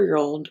a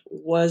 4-year-old,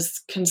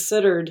 was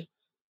considered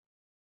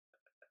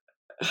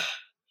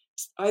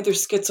either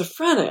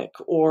schizophrenic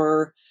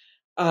or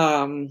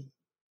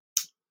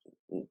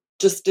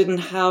just didn't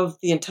have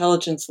the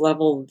intelligence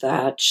level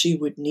that she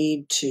would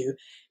need to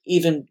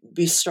even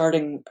be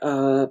starting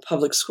a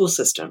public school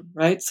system,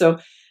 right? So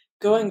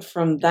going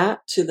from that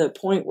to the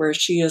point where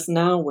she is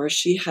now, where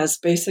she has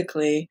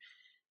basically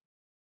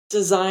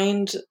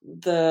designed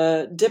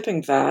the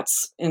dipping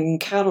vats in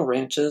cattle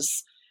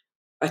ranches.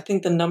 I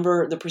think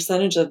the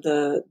percentage of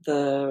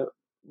the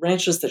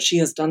ranches that she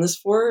has done this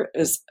for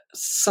is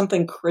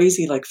something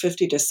crazy like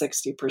 50 to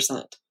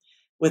 60%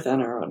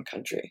 within our own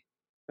country,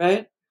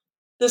 right?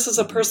 This is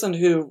a person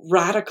who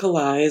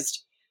radicalized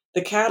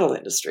the cattle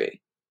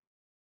industry.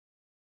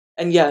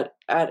 And yet,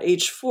 at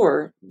age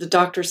 4, the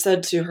doctor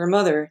said to her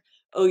mother,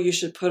 oh, you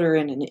should put her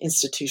in an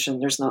institution.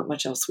 There's not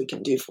much else we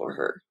can do for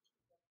her.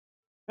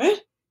 Right?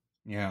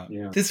 Yeah.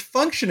 This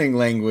functioning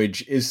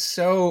language is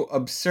so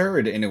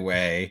absurd in a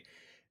way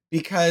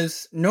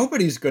because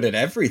nobody's good at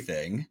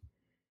everything.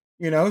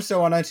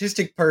 So an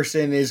autistic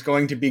person is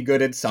going to be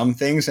good at some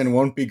things and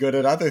won't be good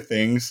at other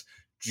things,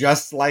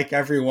 just like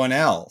everyone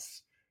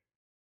else.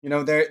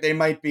 They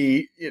might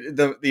be,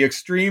 the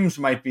extremes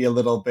might be a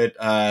little bit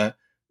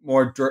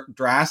more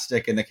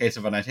drastic in the case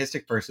of an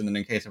autistic person than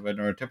in the case of a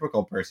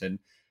neurotypical person.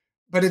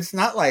 But it's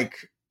not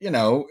like,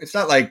 it's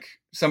not like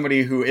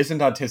somebody who isn't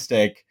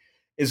autistic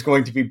is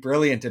going to be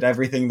brilliant at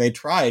everything they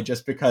try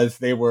just because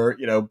they were,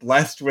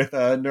 blessed with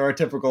a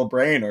neurotypical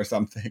brain or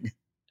something.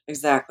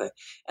 Exactly.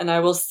 And I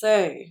will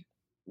say,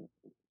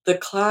 the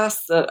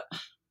class that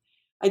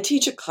I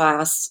teach a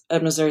class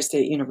at Missouri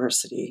State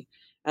University,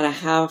 and I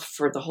have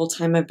for the whole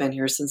time I've been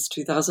here since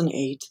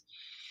 2008.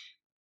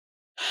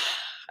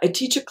 I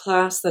teach a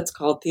class that's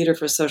called Theater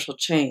for Social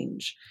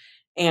Change.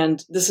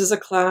 And this is a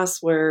class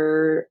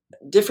where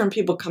different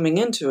people coming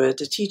into it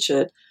to teach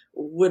it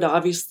would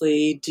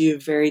obviously do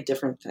very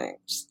different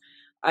things.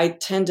 I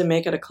tend to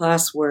make it a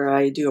class where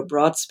I do a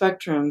broad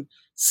spectrum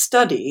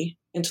study,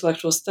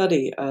 intellectual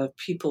study of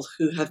people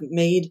who have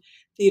made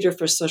theater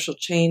for social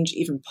change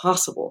even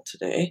possible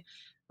today,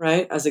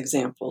 right, as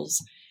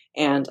examples.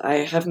 And I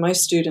have my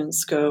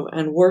students go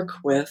and work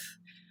with,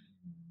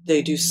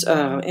 they do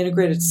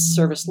integrated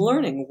service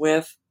learning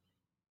with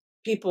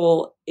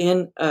people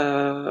in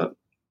a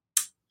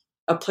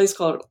place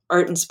called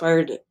Art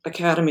Inspired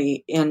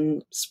Academy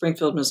in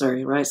Springfield,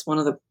 Missouri, right? It's one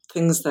of the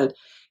things that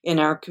in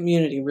our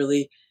community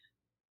really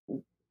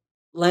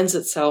lends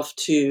itself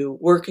to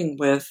working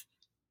with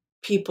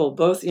people,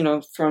 both,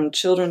 from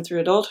children through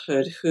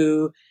adulthood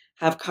who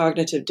have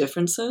cognitive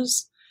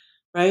differences,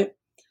 right?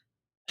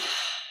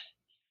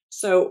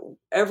 So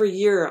every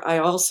year I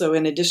also,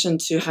 in addition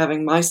to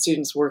having my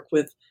students work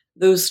with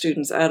those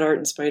students at Art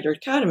Inspired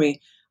Academy,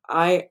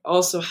 I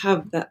also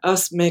have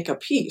us make a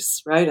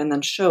piece, right? And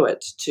then show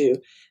it to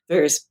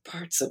various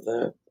parts of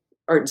the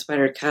Art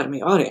Inspired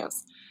Academy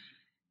audience.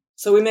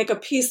 So we make a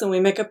piece, and we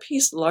make a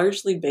piece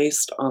largely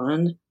based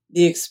on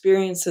the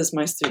experiences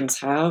my students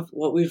have,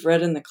 what we've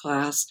read in the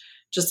class,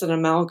 just an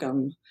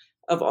amalgam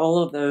of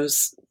all of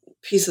those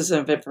pieces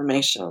of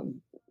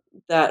information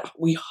that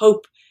we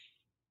hope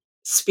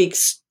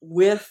speaks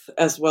with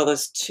as well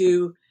as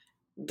to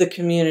the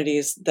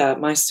communities that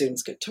my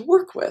students get to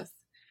work with.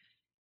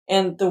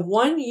 And the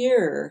 1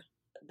 year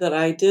that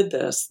I did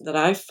this, that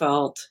I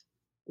felt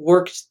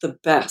worked the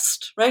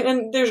best, right?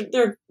 And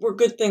there were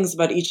good things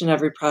about each and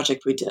every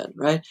project we did,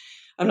 right?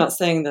 I'm not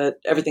saying that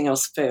everything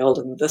else failed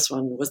and this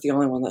one was the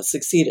only one that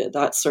succeeded.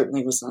 That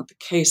certainly was not the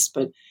case.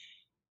 But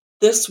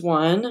this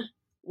one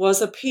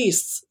was a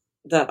piece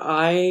that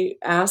I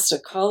asked a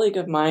colleague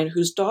of mine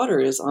whose daughter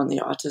is on the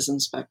autism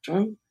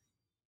spectrum.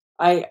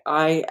 I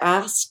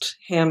asked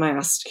he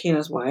and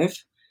his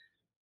wife,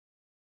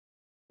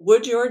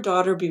 would your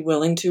daughter be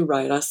willing to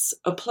write us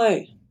a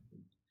play?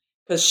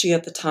 Because she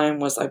at the time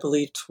was, I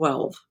believe,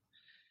 12.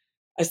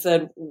 I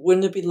said,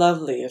 wouldn't it be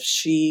lovely if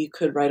she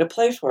could write a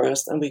play for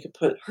us and we could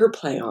put her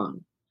play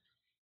on?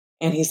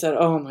 And he said,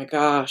 oh my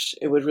gosh,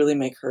 it would really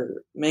make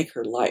her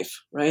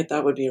life, right?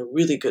 That would be a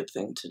really good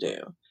thing to do.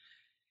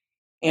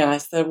 And I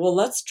said, well,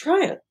 let's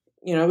try it.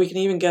 We can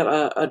even get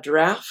a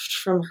draft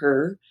from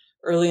her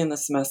early in the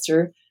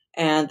semester.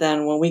 And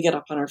then when we get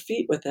up on our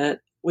feet with it,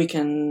 we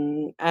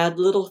can add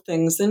little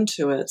things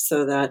into it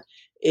so that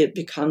it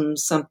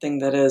becomes something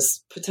that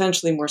is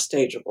potentially more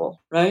stageable,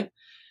 right?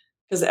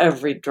 Because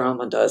every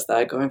drama does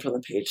that, going from the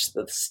page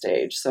to the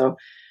stage. So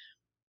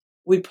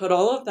we put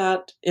all of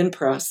that in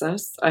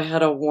process. I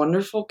had a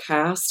wonderful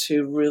cast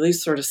who really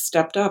sort of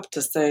stepped up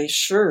to say,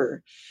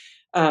 sure.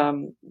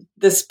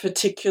 This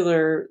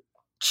particular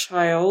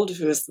child,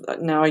 who is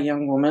now a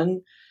young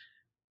woman,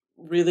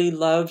 really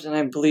loved, and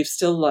I believe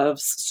still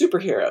loves,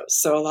 superheroes.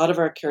 So a lot of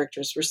our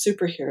characters were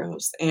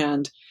superheroes.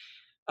 And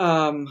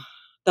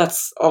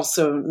that's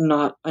also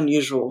not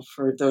unusual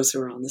for those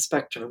who are on the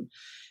spectrum.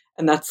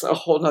 And that's a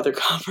whole nother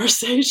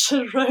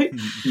conversation, right?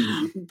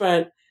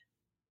 But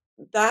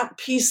that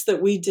piece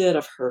that we did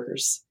of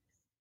hers,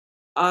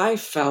 I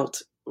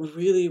felt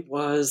really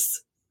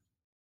was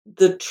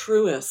the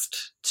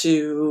truest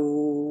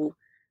to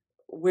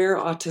where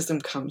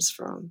autism comes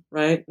from,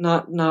 right?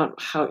 Not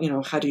how,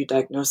 how do you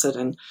diagnose it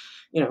and,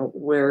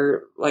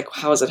 where, like,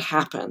 how has it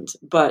happened?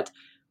 But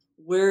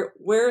where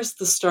is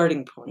the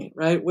starting point,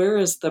 right? Where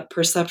is the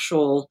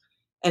perceptual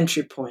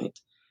entry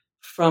point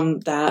from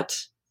that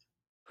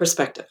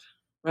perspective,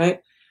 right?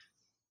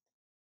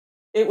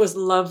 It was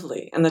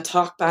lovely. And the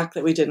talk back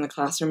that we did in the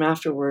classroom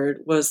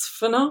afterward was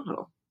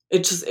phenomenal.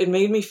 It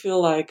made me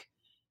feel like,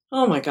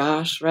 oh my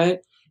gosh, right?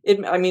 It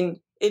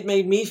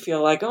made me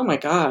feel like, oh my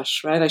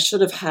gosh, right? I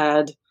should have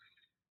had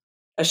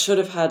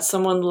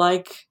someone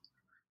like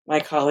my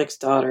colleague's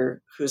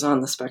daughter who's on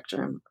the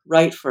spectrum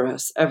write for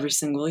us every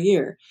single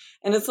year.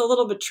 And it's a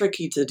little bit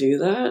tricky to do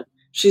that.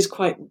 She's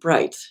quite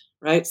bright,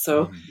 right?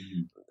 So,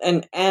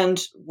 and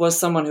was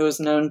someone who was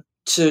known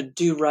to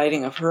do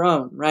writing of her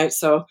own, right?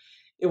 So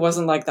it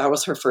wasn't like that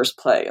was her first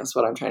play, is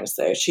what I'm trying to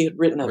say. She had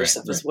written other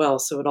stuff as well.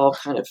 So it all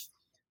kind of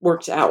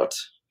worked out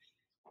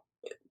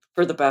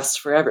for the best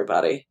for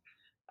everybody.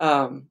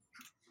 But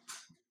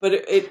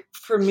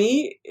for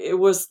me, it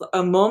was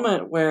a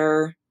moment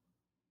where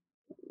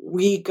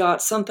we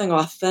got something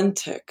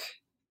authentic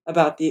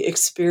about the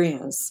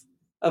experience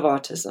of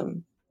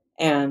autism.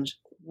 And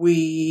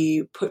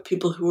we put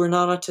people who are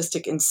not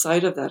autistic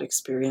inside of that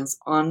experience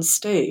on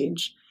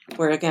stage,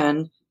 where,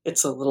 again,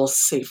 it's a little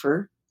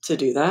safer to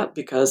do that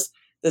because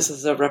this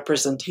is a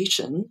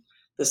representation.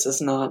 This is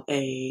not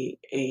a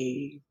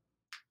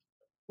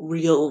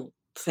real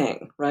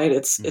thing, right?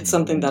 It's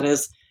something that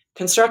is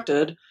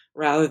constructed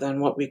rather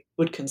than what we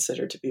would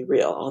consider to be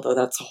real, although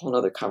that's a whole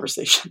other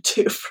conversation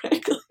too,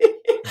 frankly,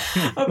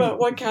 about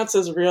what counts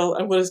as real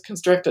and what is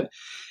constructed.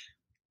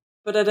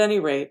 But at any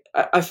rate,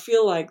 I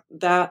feel like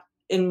that,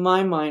 in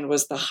my mind,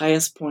 was the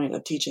highest point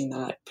of teaching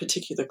that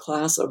particular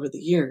class over the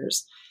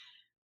years,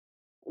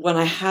 when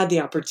I had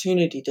the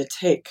opportunity to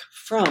take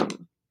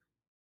from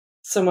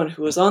someone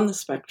who was on the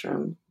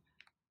spectrum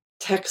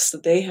texts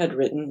that they had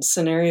written,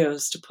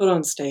 scenarios to put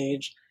on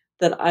stage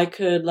that I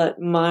could let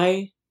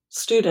my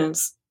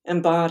students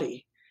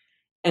embody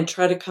and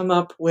try to come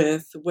up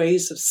with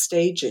ways of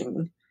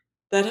staging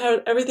that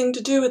had everything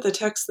to do with the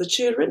text that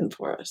she had written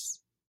for us,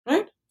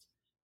 right?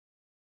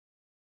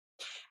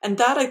 And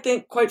that, I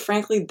think, quite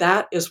frankly,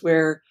 that is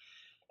where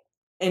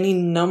any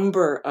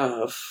number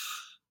of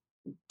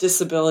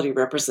disability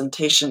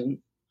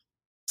representation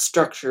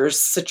structures,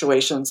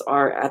 situations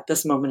are at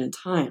this moment in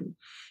time,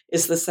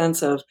 is the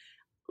sense of,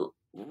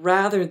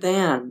 rather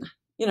than,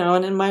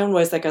 and in my own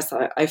ways, I guess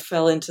I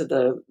fell into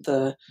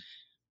the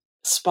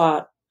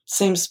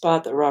same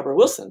spot that Robert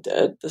Wilson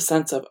did, the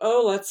sense of,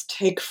 oh, let's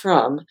take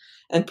from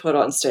and put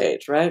on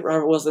stage, right?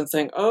 Robert Wilson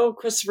saying, oh,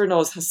 Christopher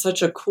Knowles has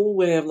such a cool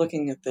way of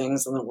looking at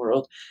things in the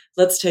world.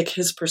 Let's take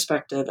his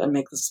perspective and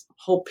make this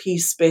whole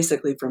piece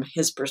basically from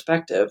his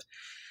perspective.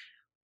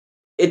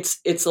 It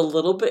was a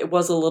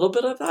little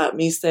bit of that,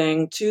 me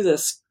saying to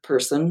this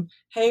person,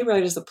 hey,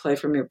 write us a play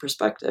from your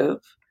perspective,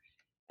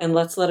 and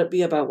let's let it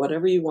be about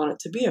whatever you want it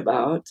to be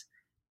about,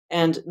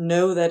 and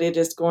know that it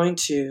is going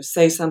to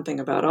say something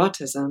about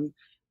autism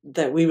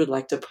that we would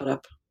like to put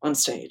up on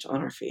stage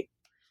on our feet,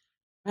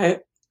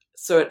 right?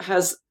 So it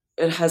has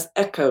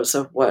echoes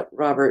of what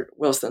Robert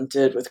Wilson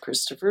did with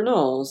Christopher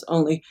Knowles,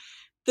 only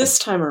this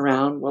time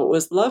around, what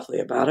was lovely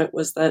about it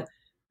was that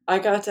I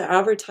got to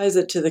advertise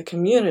it to the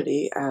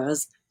community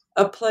as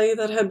a play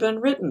that had been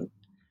written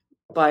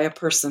by a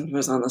person who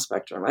was on the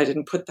spectrum. I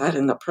didn't put that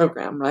in the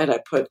program, right? I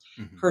put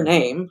her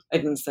name. I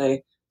didn't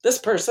say, this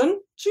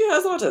person, she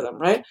has autism,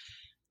 right?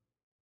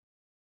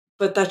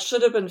 But that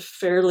should have been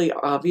fairly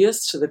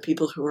obvious to the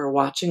people who were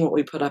watching what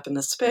we put up in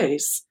the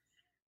space.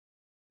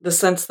 The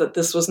sense that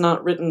this was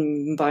not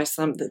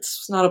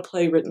not a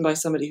play written by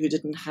somebody who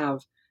didn't have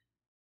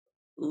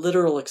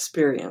literal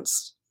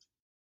experience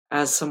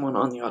as someone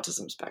on the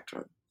autism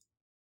spectrum.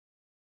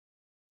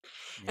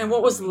 And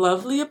what was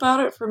lovely about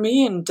it for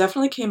me, and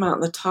definitely came out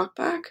in the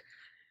talkback,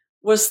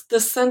 was the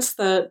sense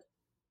that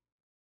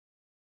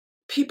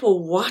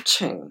people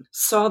watching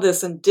saw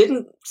this and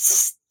didn't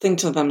think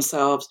to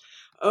themselves,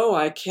 oh,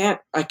 I can't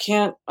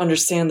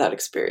understand that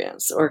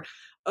experience, or,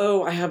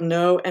 oh, I have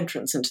no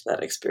entrance into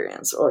that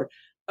experience, or,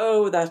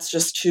 oh, that's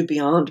just too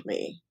beyond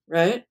me,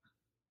 right?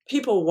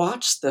 People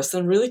watched this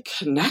and really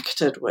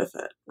connected with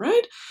it,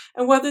 right?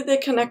 And whether they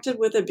connected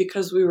with it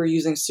because we were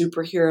using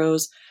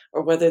superheroes,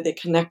 or whether they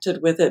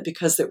connected with it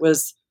because it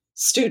was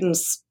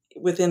students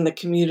within the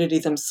community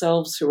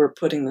themselves who were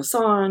putting this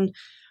on,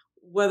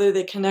 whether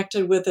they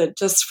connected with it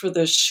just for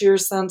the sheer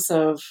sense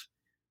of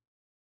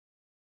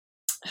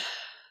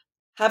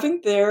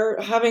having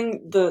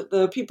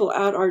the people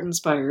at Art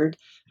Inspired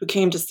who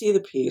came to see the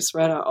piece,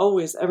 right?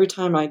 Every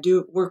time I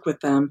do work with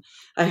them,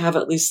 I have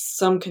at least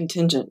some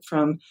contingent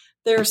from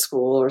their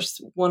school or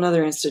one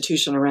other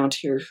institution around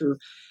here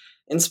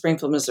in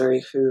Springfield,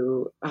 Missouri,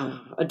 who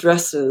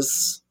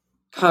addresses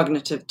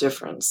cognitive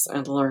difference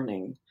and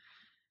learning.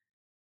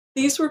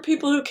 These were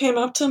people who came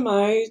up to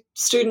my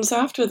students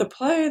after the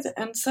play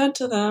and said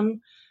to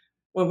them,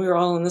 when we were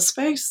all in the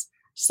space,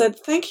 said,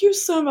 "Thank you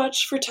so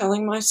much for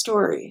telling my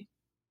story."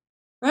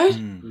 Right?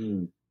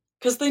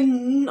 Because they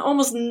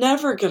almost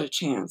never get a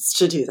chance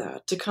to do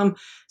that, to come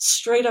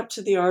straight up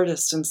to the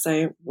artist and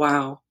say,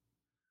 "Wow,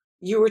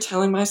 you were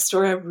telling my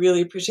story. I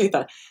really appreciate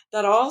that."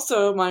 That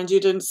also, mind you,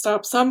 didn't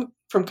stop some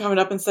from coming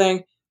up and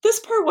saying,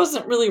 "This part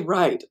wasn't really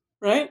right,"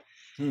 right?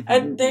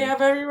 And they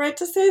have every right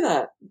to say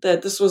that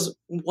this was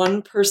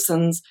one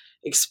person's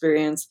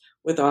experience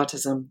with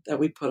autism that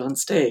we put on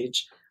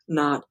stage,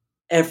 not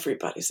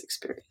everybody's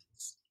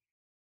experience.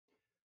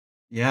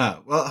 Yeah,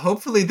 well,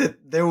 hopefully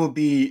that there will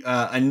be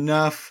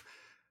enough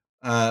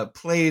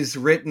plays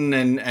written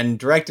and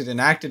directed and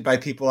acted by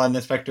people on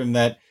the spectrum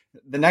that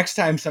the next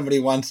time somebody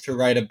wants to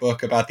write a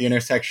book about the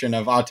intersection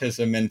of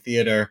autism and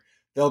theater,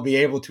 they'll be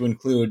able to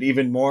include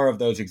even more of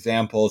those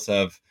examples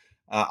of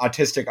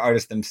autistic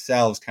artists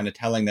themselves kind of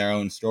telling their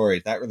own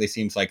stories. That really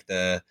seems like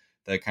the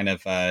kind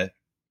of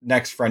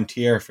next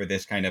frontier for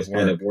this kind of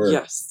work.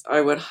 Yes,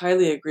 I would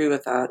highly agree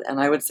with that.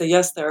 And I would say,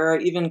 yes, there are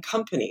even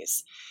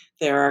companies.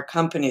 There are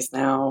companies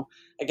now,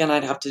 again,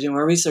 I'd have to do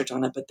more research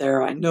on it, but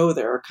I know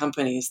there are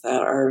companies that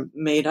are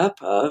made up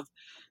of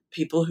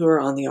people who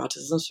are on the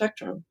autism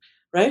spectrum,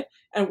 right?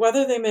 And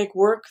whether they make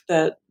work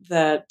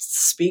that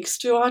speaks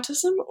to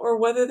autism or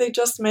whether they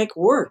just make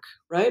work,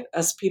 right,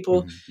 as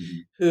people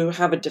who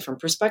have a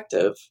different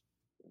perspective,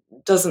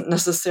 doesn't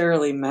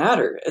necessarily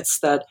matter. It's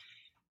that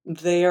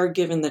they are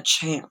given the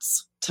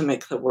chance to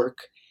make the work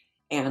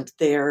and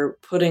they are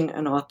putting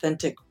an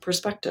authentic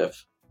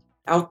perspective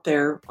out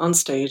there on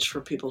stage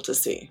for people to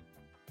see.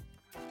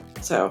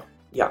 So,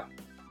 yeah.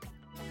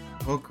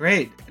 Well,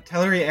 great.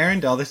 Telory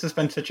Arendell, this has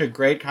been such a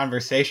great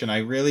conversation. I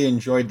really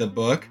enjoyed the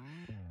book.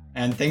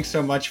 And thanks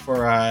so much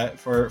for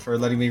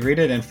letting me read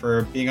it and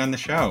for being on the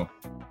show.